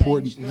think the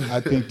important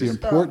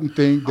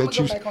thing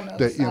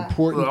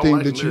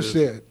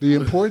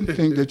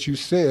that you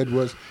said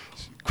was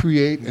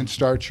create and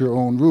start your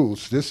own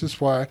rules. This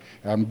is why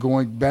I'm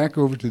going back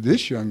over to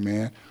this young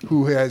man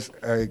who has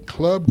a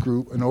club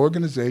group, an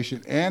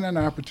organization, and an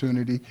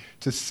opportunity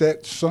to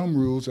set some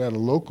rules at a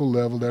local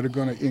level that are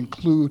going to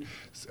include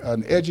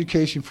an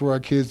education for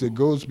our kids that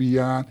goes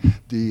beyond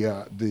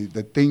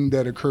the thing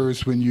that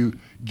occurs when you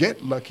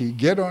get lucky,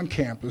 get on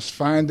campus,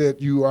 find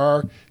that you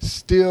are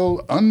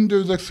still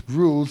under the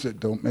rules that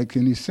don't make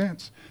any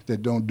sense,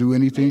 that don't do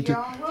anything to...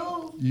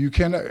 You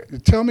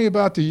cannot tell me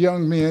about the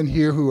young men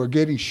here who are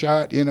getting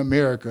shot in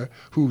America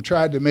who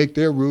tried to make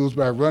their rules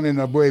by running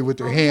away with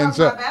their hands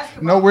up.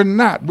 No, we're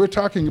not. We're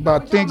talking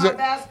about things that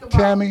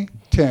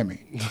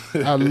Tammy,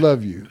 I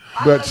love you,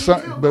 but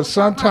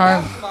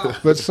sometimes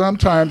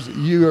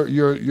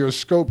your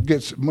scope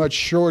gets much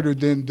shorter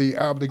than the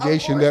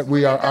obligation that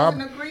we are.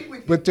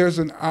 But there's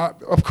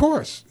of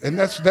course, and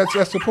that's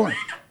the point.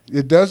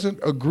 It doesn't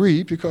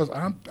agree because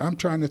I'm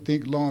trying to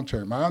think long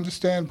term. I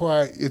understand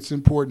why it's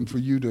important for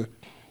you to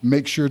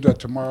make sure that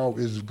tomorrow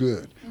is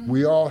good. Mm-hmm.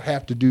 We all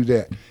have to do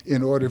that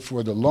in order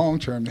for the long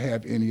term to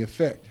have any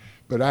effect.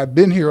 But I've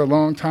been here a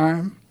long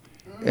time,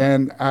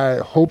 and I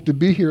hope to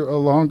be here a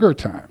longer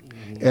time.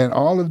 Mm-hmm. And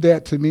all of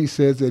that to me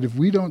says that if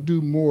we don't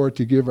do more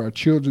to give our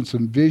children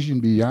some vision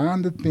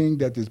beyond the thing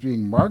that is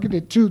being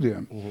marketed to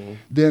them,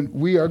 then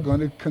we are going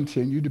to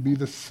continue to be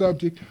the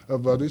subject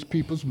of other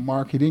people's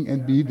marketing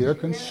and be their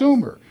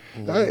consumer.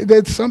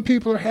 That some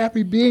people are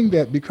happy being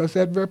that because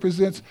that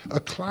represents a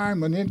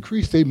climb, an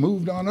increase. They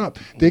moved on up.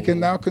 They can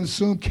now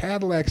consume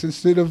Cadillacs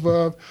instead of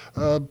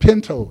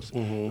Pintos.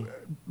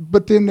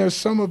 But then there's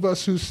some of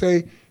us who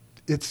say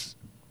it's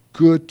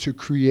good to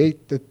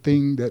create the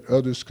thing that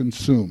others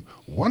consume.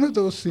 One of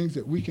those things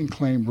that we can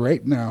claim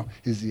right now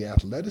is the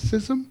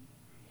athleticism,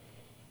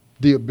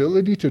 the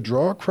ability to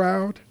draw a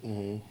crowd,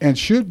 and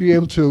should be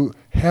able to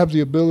have the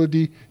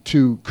ability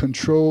to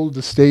control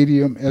the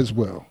stadium as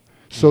well.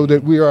 So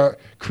that we are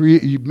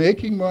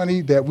making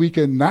money that we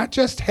can not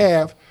just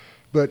have,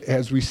 but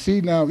as we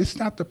see now, it's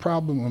not the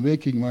problem of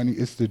making money,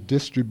 it's the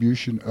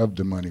distribution of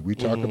the money. We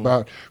talk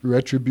about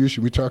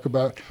retribution, we talk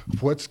about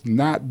what's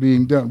not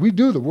being done. We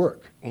do the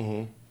work.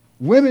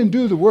 Women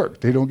do the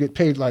work. They don't get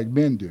paid like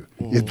men do.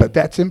 But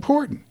that's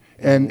important.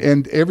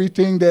 And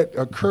everything that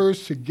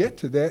occurs to get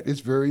to that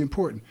is very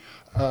important.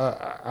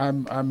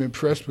 I'm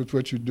impressed with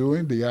what you're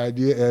doing. The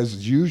idea,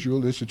 as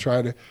usual, is to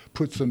try to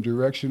put some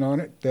direction on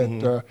it.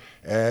 That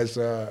as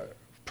a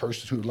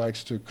person who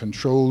likes to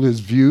control his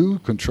view,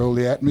 control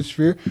the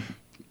atmosphere,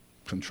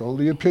 control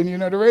the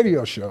opinion of the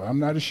radio show. I'm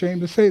not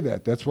ashamed to say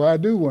that. That's why I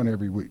do one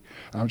every week.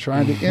 I'm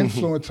trying to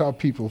influence how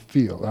people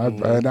feel.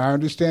 And I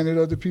understand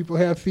that other people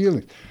have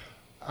feelings.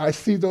 I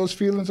see those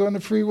feelings on the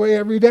freeway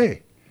every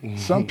day.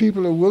 Some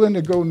people are willing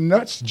to go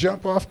nuts,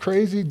 jump off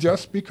crazy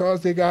just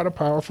because they got a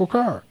powerful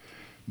car.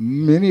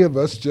 Many of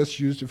us just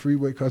use the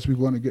freeway because we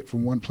want to get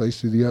from one place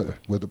to the other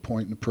with a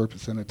point and a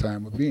purpose and a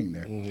time of being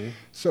there. Mm-hmm.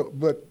 So,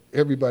 but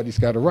everybody's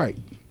got a right.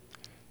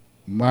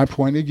 My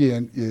point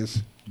again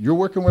is you're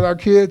working with our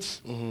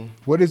kids. Mm-hmm.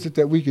 What is it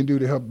that we can do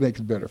to help make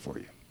it better for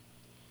you?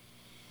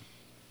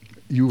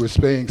 You were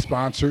saying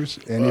sponsors,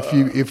 and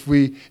if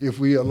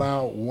we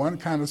allow one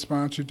kind of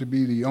sponsor to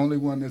be the only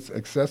one that's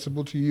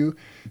accessible to you,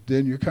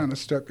 then you're kind of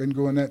stuck and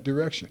go in that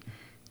direction.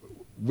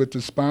 With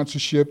the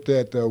sponsorship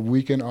that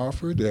we can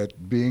offer,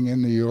 that being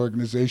in the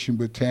organization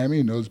with Tammy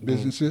and those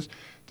businesses,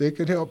 they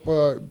could help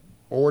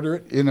order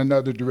it in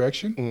another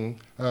direction.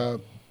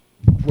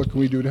 What can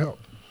we do to help?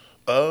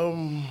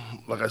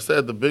 Like I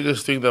said, the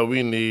biggest thing that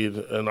we need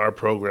in our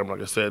program,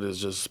 like I said,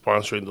 is just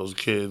sponsoring those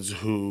kids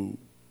who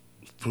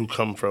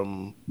come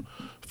from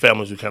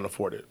families who can't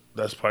afford it.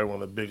 That's probably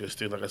one of the biggest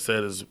things. Like I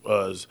said, is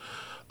I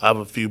have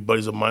a few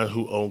buddies of mine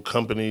who own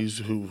companies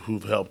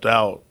who've helped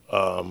out.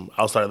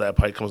 Outside of that,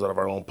 probably comes out of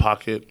our own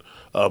pocket.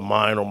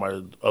 Mine or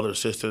my other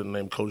assistant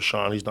named Coach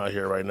Sean. He's not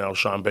here right now,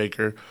 Sean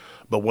Baker.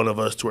 But one of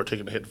us two are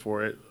taking a hit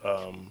for it.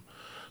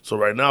 So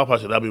right now,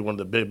 probably that'll be one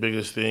of the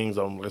biggest things.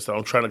 Like I said,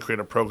 I'm trying to create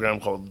a program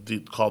called the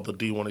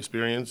D1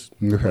 Experience,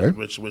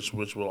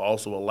 which will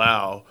also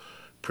allow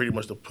pretty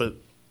much to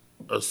put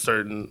a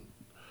certain,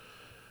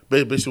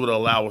 basically would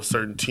allow a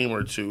certain team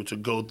or two to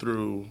go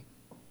through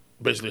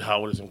basically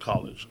how it is in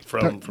college,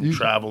 from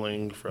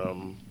traveling,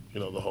 from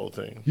the whole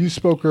thing. You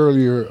spoke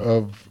earlier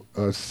of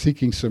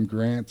seeking some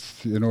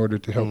grants in order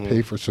to help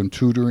pay for some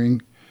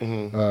tutoring.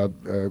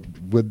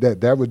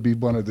 That would be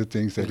one of the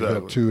things that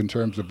help too in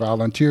terms of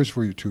volunteers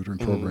for your tutoring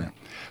program.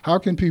 How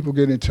can people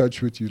get in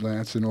touch with you,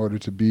 Lance, in order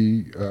to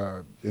be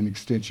an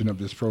extension of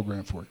this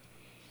program for you?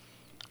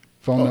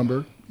 Phone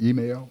number,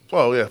 email?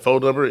 Oh, yeah,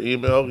 phone number,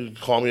 email. You can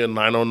call me at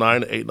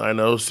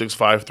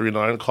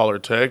 909-890-6539, call or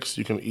text.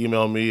 You can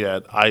email me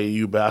at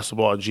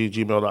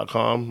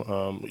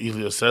ieubbasketball@gmail.com,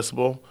 easily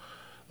accessible.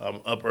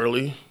 Up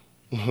early,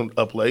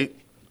 up late.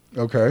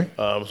 Okay.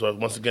 So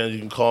once again, you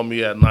can call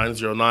me at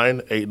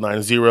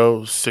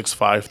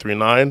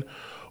 909-890-6539,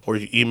 or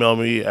you can email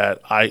me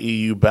at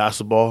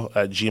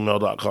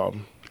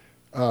ieubbasketball@gmail.com.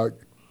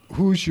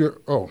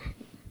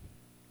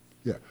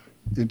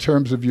 In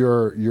terms of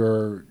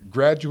your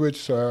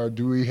graduates,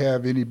 do we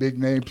have any big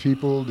name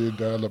people? Did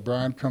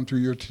LeBron come through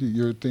your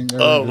thing there?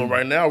 Well,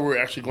 right now we're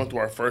actually going through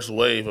our first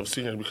wave of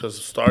seniors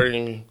because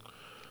starting.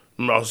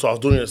 So I was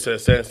doing it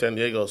in San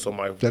Diego, so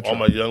my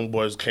young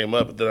boys came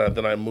up, but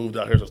then I moved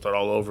out here to start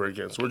all over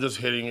again. So we're just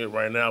hitting it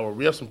right now where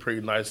we have some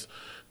pretty nice,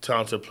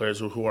 talented players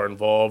who are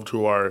involved,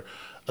 who are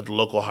at the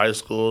local high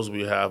schools.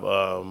 We have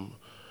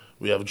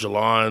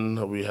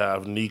Jalon, we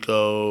have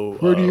Nico.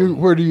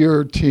 Where do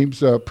your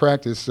teams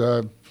practice?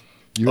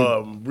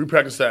 We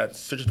practice at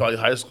Citrus Valley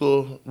High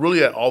School,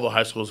 really at all the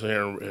high schools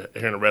here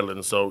in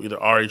Redlands. So either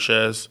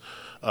RHS,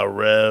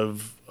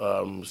 Rev.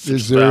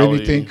 Is there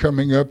anything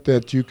coming up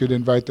that you could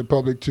invite the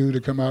public to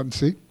come out and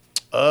see?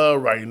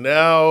 Right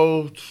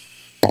now,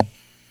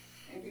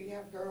 maybe you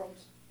have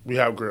girls. We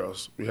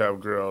have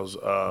girls.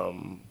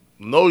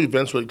 No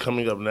events really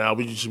coming up now.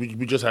 We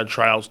just had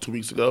tryouts 2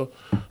 weeks ago,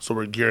 so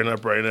we're gearing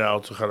up right now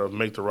to kind of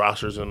make the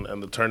rosters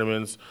and the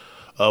tournaments.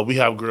 We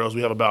have girls.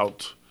 We have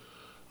about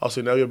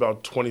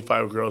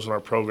 25 girls in our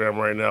program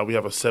right now. We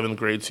have a 7th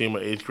grade team,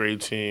 an 8th grade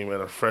team,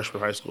 and a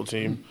freshman high school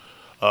team.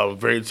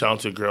 Very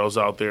talented girls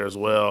out there as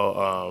well.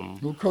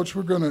 Well, Coach,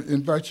 we're going to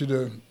invite you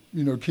to,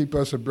 keep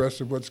us abreast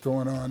of what's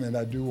going on, and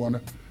I do want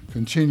to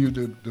continue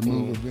the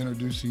move of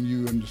introducing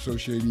you and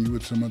associating you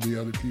with some of the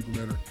other people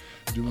that are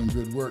doing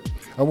good work.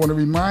 I want to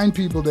remind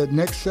people that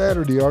next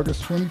Saturday,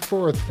 August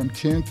 24th, from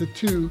 10 to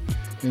 2,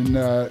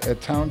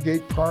 at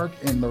Towngate Park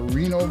in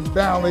Moreno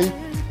Valley,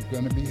 we're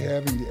going to be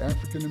having the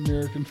African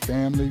American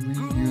Family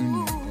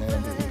Reunion.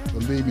 And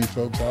believe me,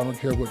 folks, I don't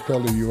care what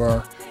color you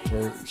are,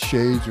 or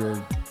shades,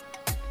 or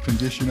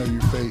condition of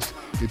your face.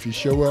 If you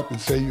show up and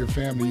say you're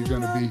family, you're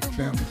going to be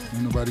family.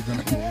 Ain't nobody going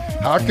to.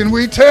 How can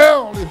we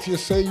tell if you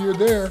say you're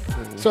there?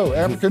 So,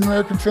 African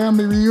American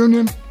Family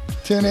Reunion,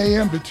 10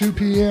 a.m. to 2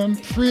 p.m.,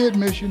 free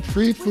admission,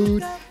 free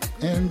food,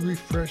 and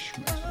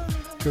refreshments.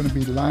 It's going to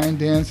be line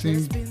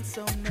dancing,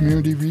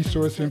 community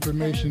resource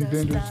information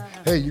vendors.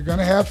 Hey, you're going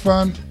to have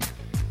fun.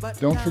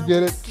 Don't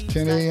forget it,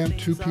 10 a.m.,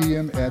 2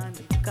 p.m. at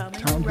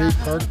Towngate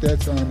Park.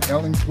 That's on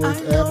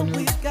Ellsworth Avenue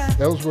in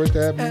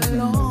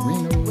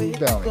Moreno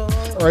Valley.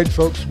 All right,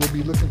 folks, we'll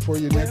be looking for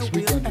you next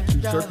week under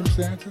 2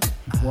 circumstances.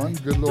 1,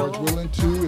 good Lord's willing. 2,